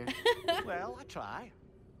day, Mimir. Well, I try.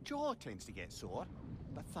 Jaw tends to get sore,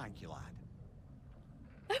 but thank you, lad.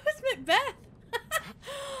 That was Macbeth!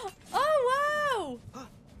 Oh, wow!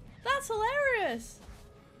 That's hilarious!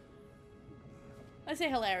 I say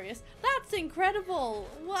hilarious. That's incredible!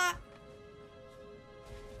 What?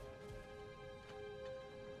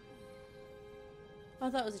 I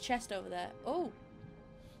thought it was a chest over there. Oh.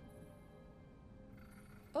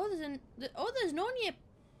 Oh, there's Narnia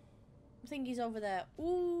thingies over there.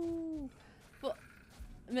 Ooh. But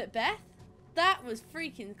Macbeth? That was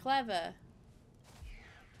freaking clever.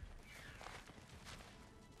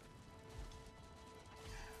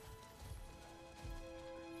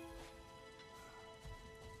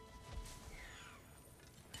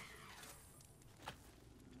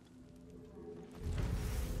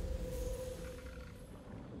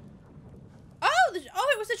 Oh,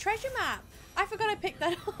 it was a treasure map. I forgot I picked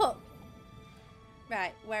that up.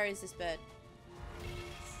 Right, where is this bird?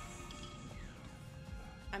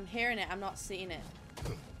 I'm hearing it, I'm not seeing it.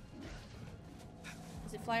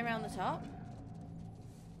 Does it fly around the top?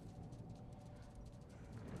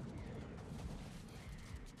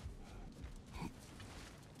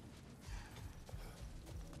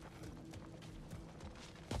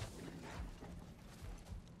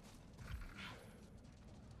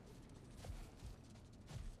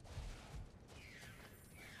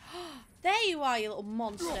 There you are, you little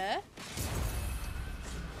monster.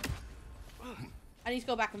 I need to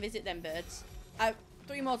go back and visit them birds.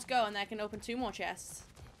 3 more to go and I can open 2 more chests.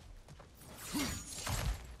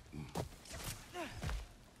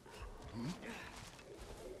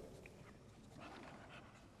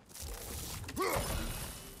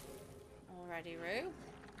 Alrighty, Roo.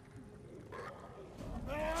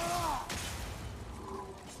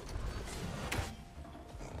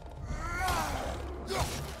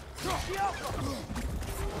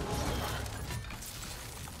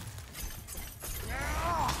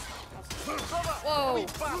 Whoa!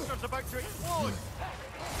 Bastard's about to explode!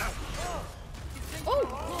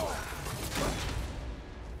 Oh!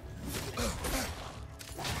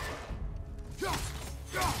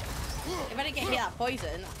 If I didn't get hit that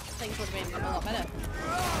poison, things would have been a lot better.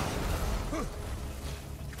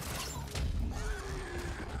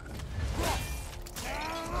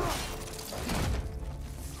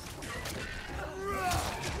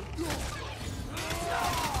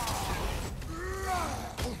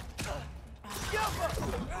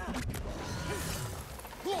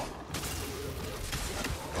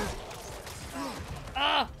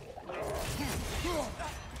 Ah!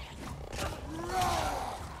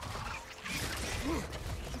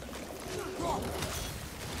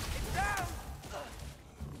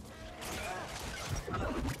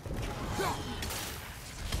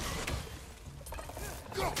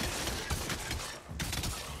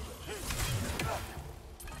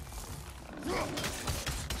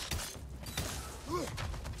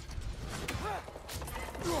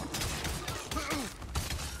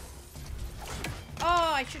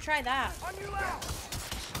 Oh, I should try that.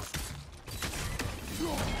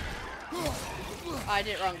 Oh, I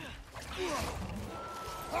did it wrong.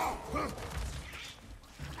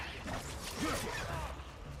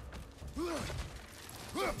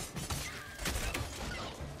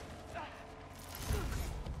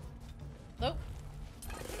 Nope.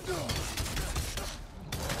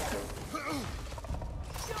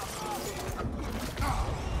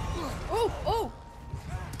 Oh, oh!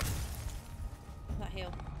 That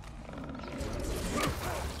heal.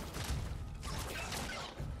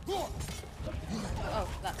 Oh,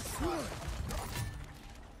 that's smart.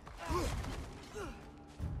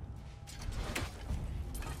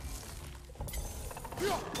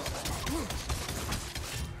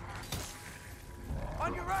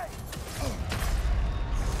 On your right!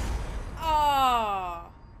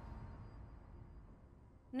 Oh!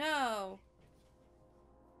 No.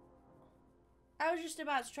 I was just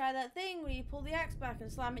about to try that thing where you pull the axe back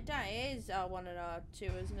and slam it down. It is R1 and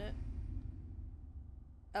R2, isn't it?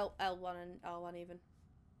 L1 and R1 even.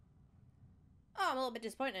 Oh, I'm a little bit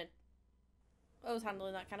disappointed. I was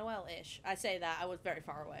handling that kind of well-ish. I say that, I was very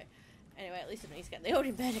far away. Anyway, at least I need to get the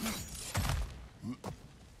Odin bed again.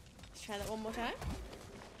 Let's try that one more time.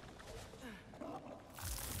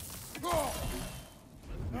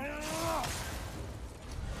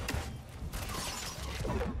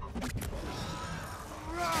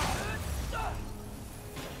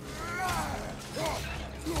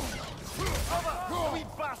 The wee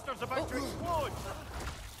bastard's about to explode!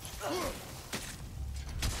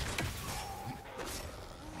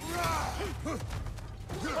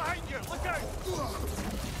 Behind you! Look out!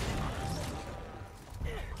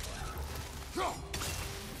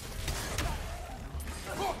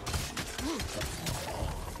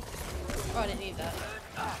 Oh, I didn't need that.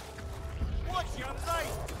 Watch your right!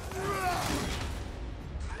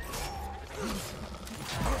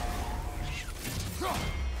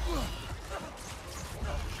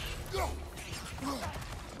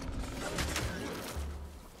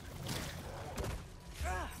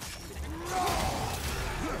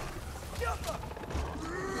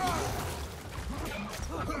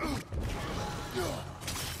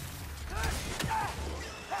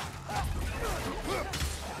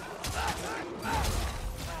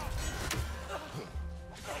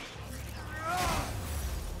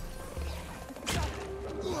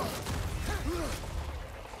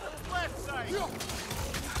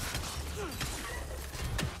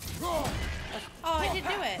 Oh, I did do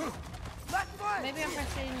it. Maybe I'm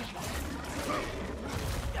pressing.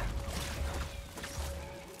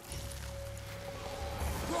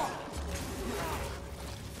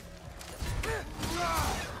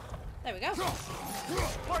 There we go.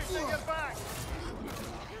 Hoisting it back!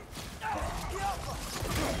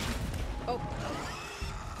 Oh.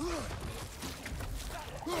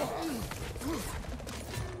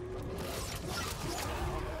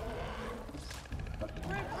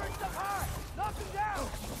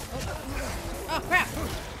 Oh crap!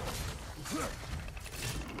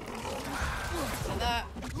 And that.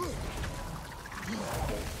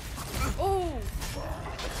 Oh!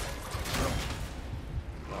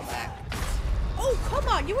 Go back. Oh, come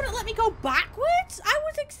on! You wouldn't let me go backwards? I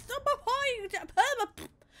was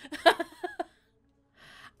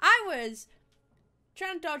I was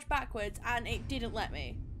trying to dodge backwards and it didn't let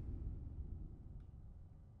me.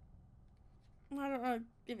 I don't know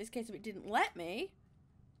if it's a case of it didn't let me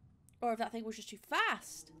or if that thing was just too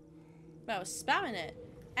fast. But I was spamming it.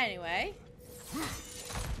 Anyway,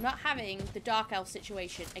 I'm not having the Dark Elf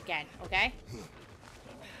situation again, okay?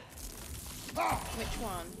 Which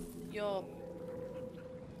one? You're...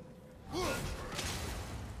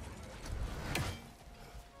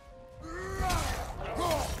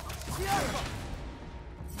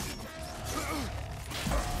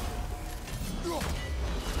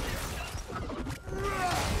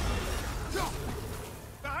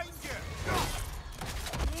 Behind you!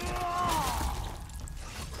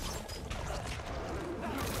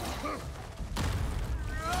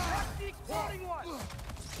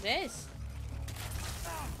 It is.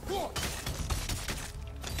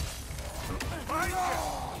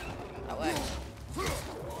 That worked.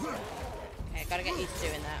 Okay, gotta get used to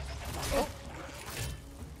doing that. Oh.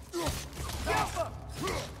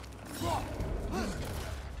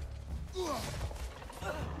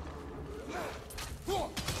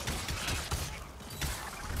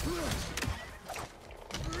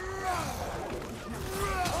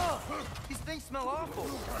 These things smell awful.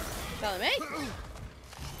 Telling me?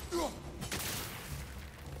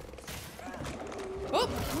 Oh.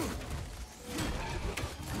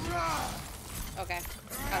 Okay,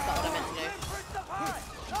 that's not what I meant to do.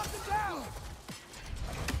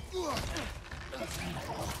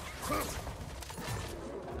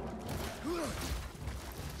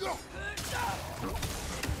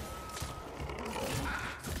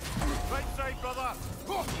 Right side, brother!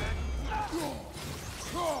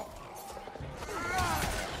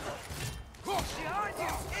 Behind you!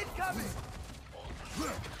 Incoming!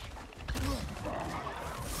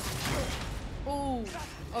 Ooh.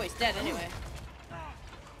 Oh, it's dead anyway.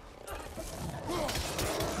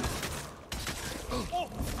 Oh,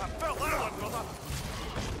 I felt that one, brother!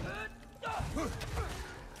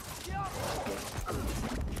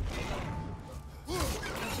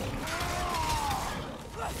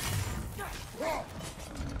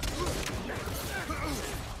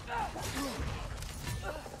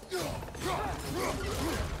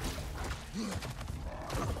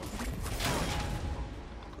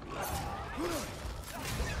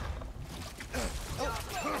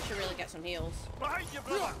 I should really get some heals. Behind you,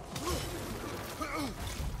 brother!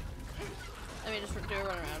 Let me just do a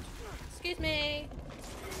run around. Excuse me.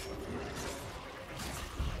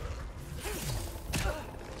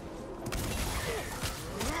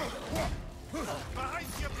 Behind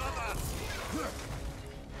you, brother!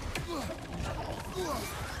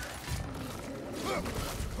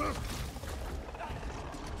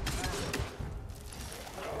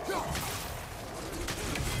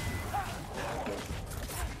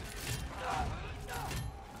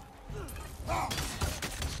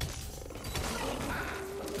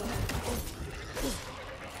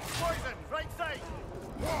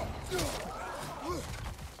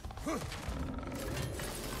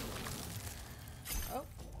 Oh.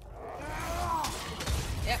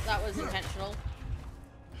 Yep, that was intentional.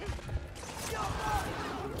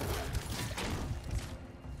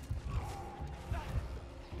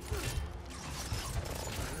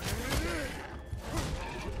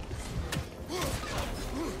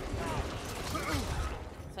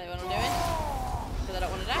 Tell you what I'm doing, because I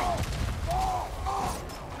don't want to die.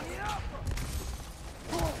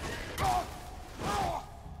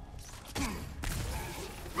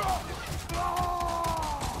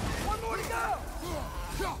 One more to go.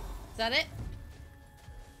 Is that it?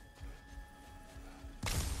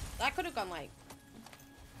 That could have gone like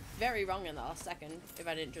very wrong in the last second if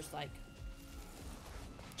I didn't just like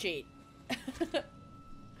cheat.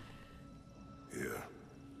 Here.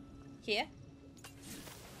 Here.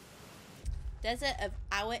 Desert of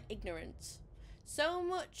our ignorance. So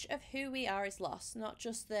much of who we are is lost, not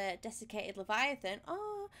just the desiccated Leviathan,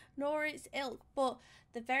 nor its ilk, but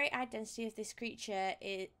the very identity of this creature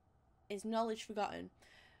is knowledge forgotten.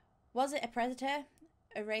 Was it a predator,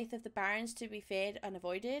 a wraith of the barrens to be feared and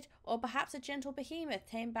avoided, or perhaps a gentle behemoth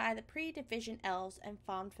tamed by the pre-division elves and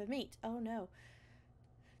farmed for meat? Oh no.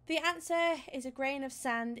 The answer is a grain of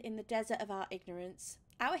sand in the desert of our ignorance.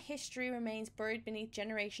 Our history remains buried beneath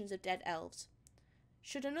generations of dead elves.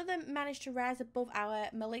 Should another manage to rise above our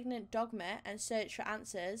malignant dogma and search for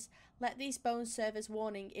answers, let these bones serve as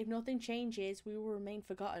warning. If nothing changes, we will remain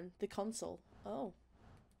forgotten. The Consul. Oh.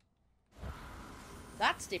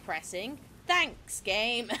 That's depressing. Thanks,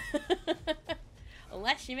 game.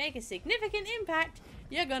 Unless you make a significant impact,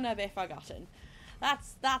 you're gonna be forgotten.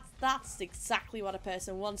 That's exactly what a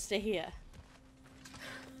person wants to hear.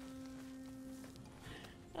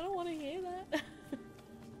 I don't want to hear that.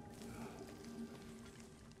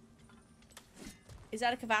 Is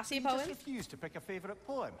that a Kvasir You poem? just refuse to pick a favourite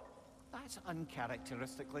poem. That's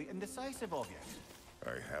uncharacteristically indecisive of you.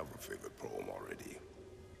 I have a favorite poem already.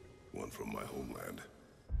 One from my homeland.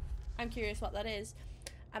 I'm curious what that is.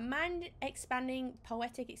 A mind-expanding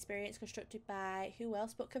poetic experience constructed by who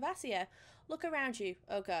else but Kvasir? Look around you,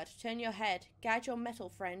 oh god. Turn your head. Guide your metal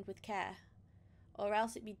friend with care. Or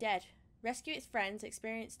else it be dead. Rescue its friends.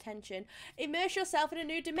 Experience tension. Immerse yourself in a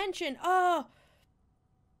new dimension. Oh!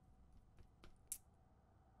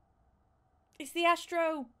 It's the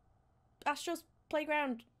Astro's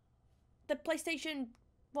Playground. The PlayStation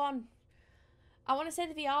 1. I want to say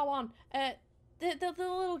the VR one. The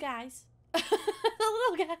little guys. The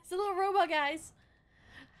little robot guys.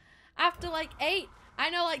 After like 8,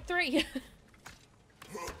 I know like 3.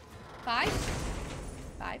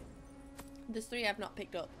 5? There's 3 I've not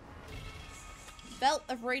picked up. Belt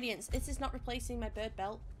of Radiance. This is not replacing my bird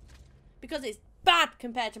belt. Because it's bad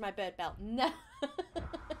compared to my bird belt. No.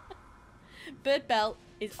 Bird belt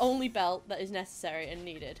is only belt that is necessary and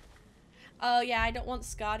needed. Oh yeah, I don't want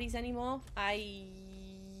Scardies anymore. I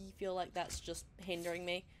feel like that's just hindering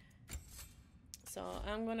me. So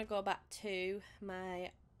I'm gonna go back to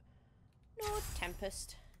my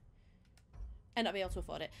Tempest. And not be able to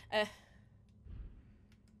afford it.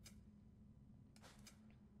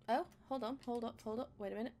 Oh, hold up.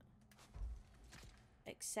 Wait a minute.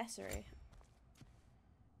 Accessory.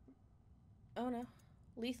 Oh no.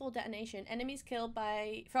 Lethal detonation. Enemies killed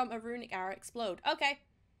from a runic arrow explode. Okay.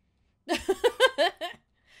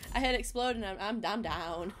 I heard explode and I'm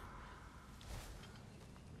down.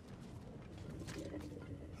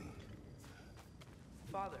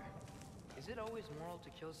 Father, is it always moral to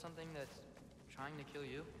kill something that's trying to kill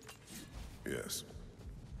you? Yes.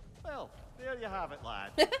 Well, there you have it,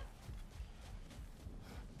 lad.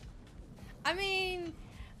 I mean,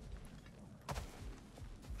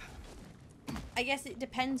 I guess it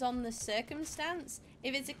depends on the circumstance.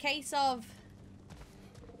 If it's a case of,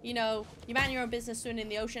 you know, you mind your own business swimming in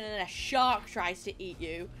the ocean and a shark tries to eat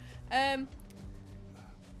you, I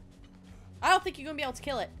don't think you're going to be able to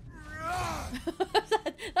kill it.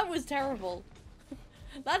 that was terrible.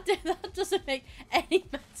 That doesn't make any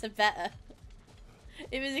matter better.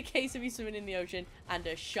 If it's a case of you swimming in the ocean and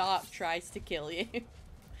a shark tries to kill you.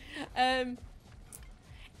 If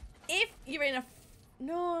you're in a...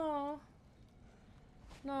 No,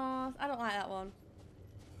 I don't like that one.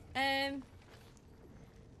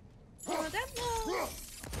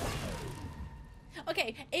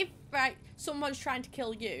 Okay, if, right, someone's trying to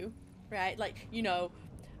kill you, right, like, you know,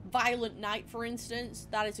 Violent Night, for instance,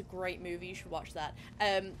 that is a great movie, you should watch that.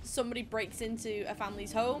 Somebody breaks into a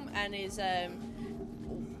family's home and is,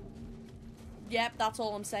 yep, that's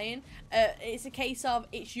all I'm saying. It's a case of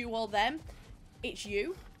it's you or them. It's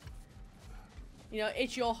you. You know,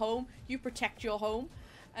 it's your home. You protect your home.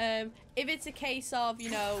 If it's a case of, you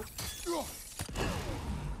know...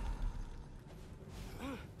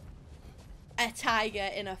 a tiger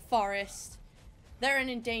in a forest. They're an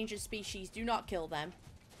endangered species. Do not kill them.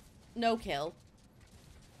 No kill.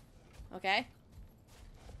 Okay?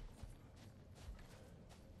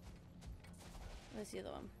 Where's the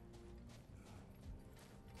other one?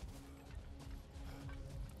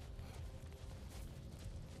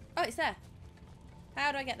 Oh, it's there.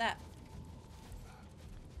 How do I get that?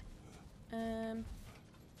 Mir,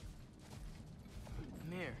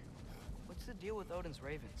 what's the deal with Odin's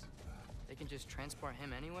ravens? They can just transport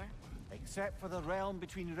him anywhere? Except for the realm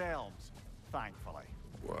between realms, thankfully.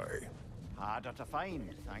 Why? Harder to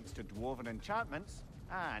find, thanks to dwarven enchantments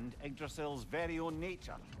and Yggdrasil's very own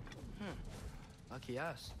nature. Lucky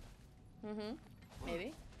us. Mm-hmm.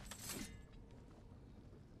 Maybe.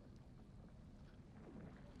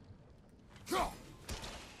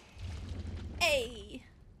 Hey!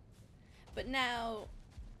 But now...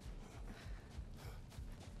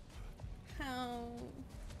 How...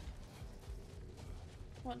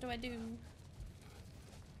 What do I do?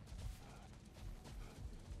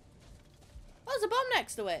 Oh, there's a bomb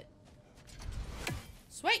next to it!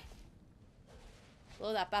 Sweet!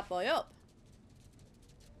 Blow that bad boy up.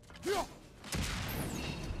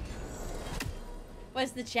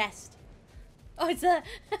 Where's the chest? Oh, it's there!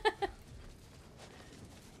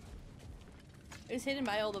 It was hidden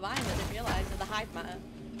by all the vines, I didn't realise, and the hive matter.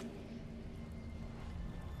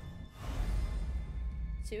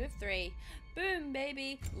 2 of 3. Boom,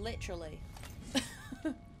 baby! Literally.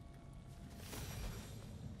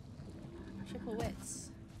 Triple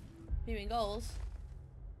wits. Viewing goals.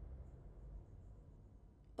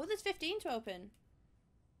 Oh, there's 15 to open.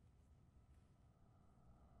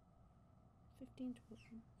 15 to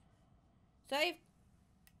open. Save.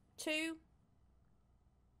 2.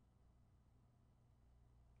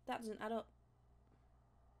 That doesn't add up.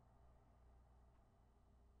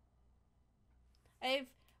 I have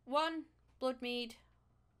 1 blood mead,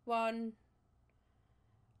 1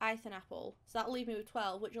 Eithyn apple. So that'll leave me with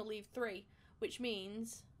 12, which will leave 3. Which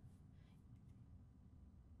means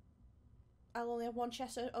I'll only have 1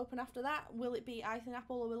 chest open after that. Will it be Eithyn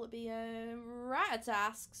apple or will it be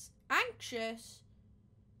Ratatasks? Anxious.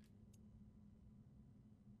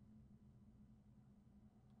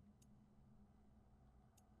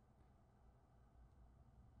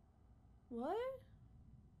 What?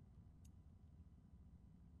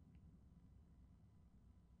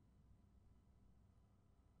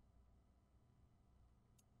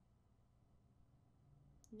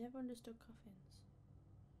 Never understood coffins.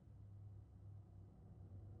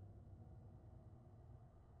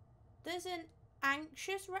 There's an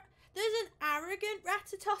anxious there's an arrogant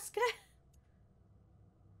Ratatoska.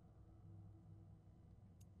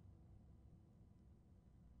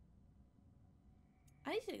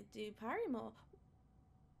 I need to do parry more.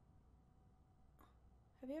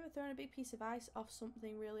 Have you ever thrown a big piece of ice off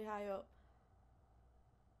something really high up?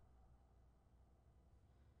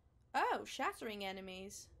 Oh, shattering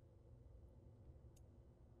enemies.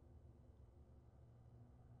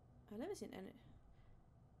 I've never seen any.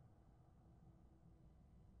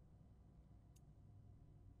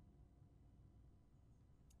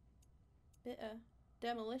 Bitter.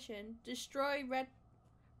 Demolition. Destroy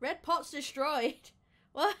red pots destroyed.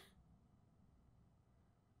 What?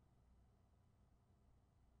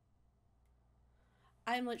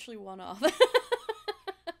 I'm literally 1 off.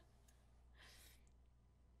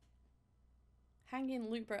 Hanging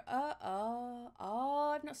loop bro. Oh,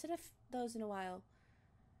 I've not seen those in a while.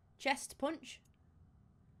 Chest punch.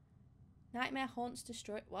 Nightmare haunts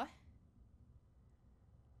destroy. What?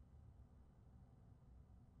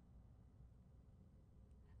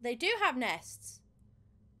 They do have nests.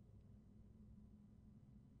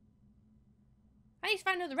 I need to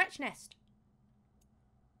find another wretch nest.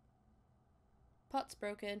 Pot's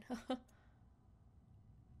broken.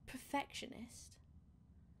 Perfectionist.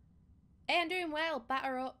 Hey, I'm doing well.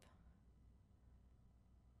 Batter up.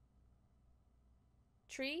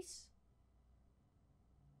 Trees?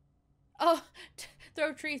 Oh,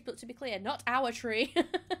 throw trees, but to be clear, not our tree.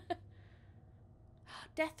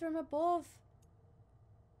 Death from above.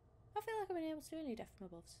 I feel like I've been able to do any death from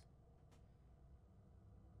aboves.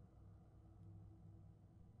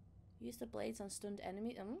 Use the blades on stunned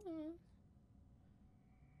enemies.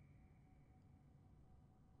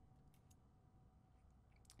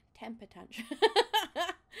 Temper tantrum.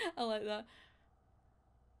 I like that.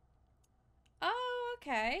 Oh,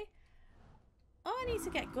 okay. Oh, I need to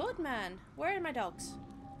get good, man. Where are my dogs?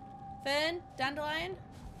 Fern, Dandelion.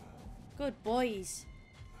 Good boys.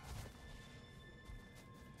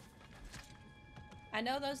 I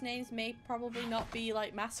know those names may probably not be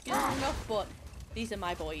like masculine enough, but these are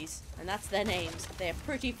my boys, and that's their names. They're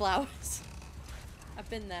pretty flowers. I've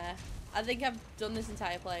been there. I think I've done this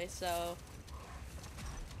entire place, so...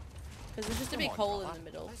 Because there's just a big hole in the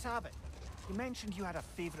middle. Let's have it. You mentioned you had a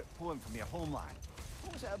favourite poem from your homeland.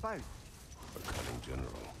 What was it about? A cunning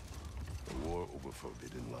general. A war over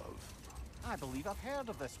forbidden love. I believe I've heard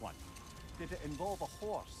of this one. Did it involve a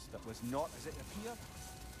horse that was not as it appeared?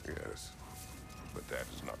 Yes, but that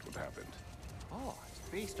is not what happened. Oh, it's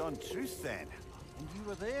based on truth then. And you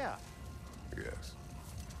were there. Yes.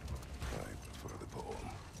 I prefer the poem.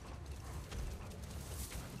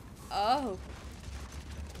 Oh.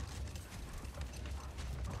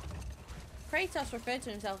 Kratos referred to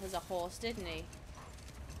himself as a horse, didn't he?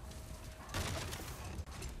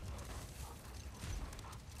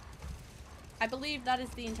 I believe that is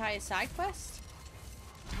the entire side quest.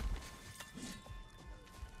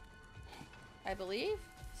 I believe.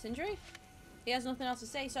 Sindri? He has nothing else to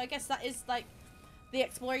say, so I guess that is like the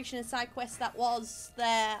exploration and side quest that was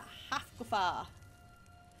their Hafgafar.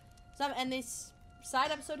 So I'm end this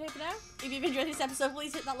side episode here for now. If you've enjoyed this episode,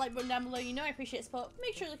 please hit that like button down below. You know I appreciate support.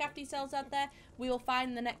 Make sure you look after yourselves out there. We will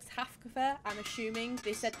find the next Hafgafar. I'm assuming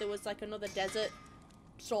they said there was like another desert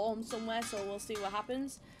storm somewhere, so we'll see what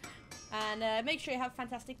happens. And make sure you have a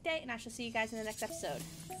fantastic day, and I shall see you guys in the next episode.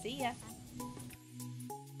 See ya.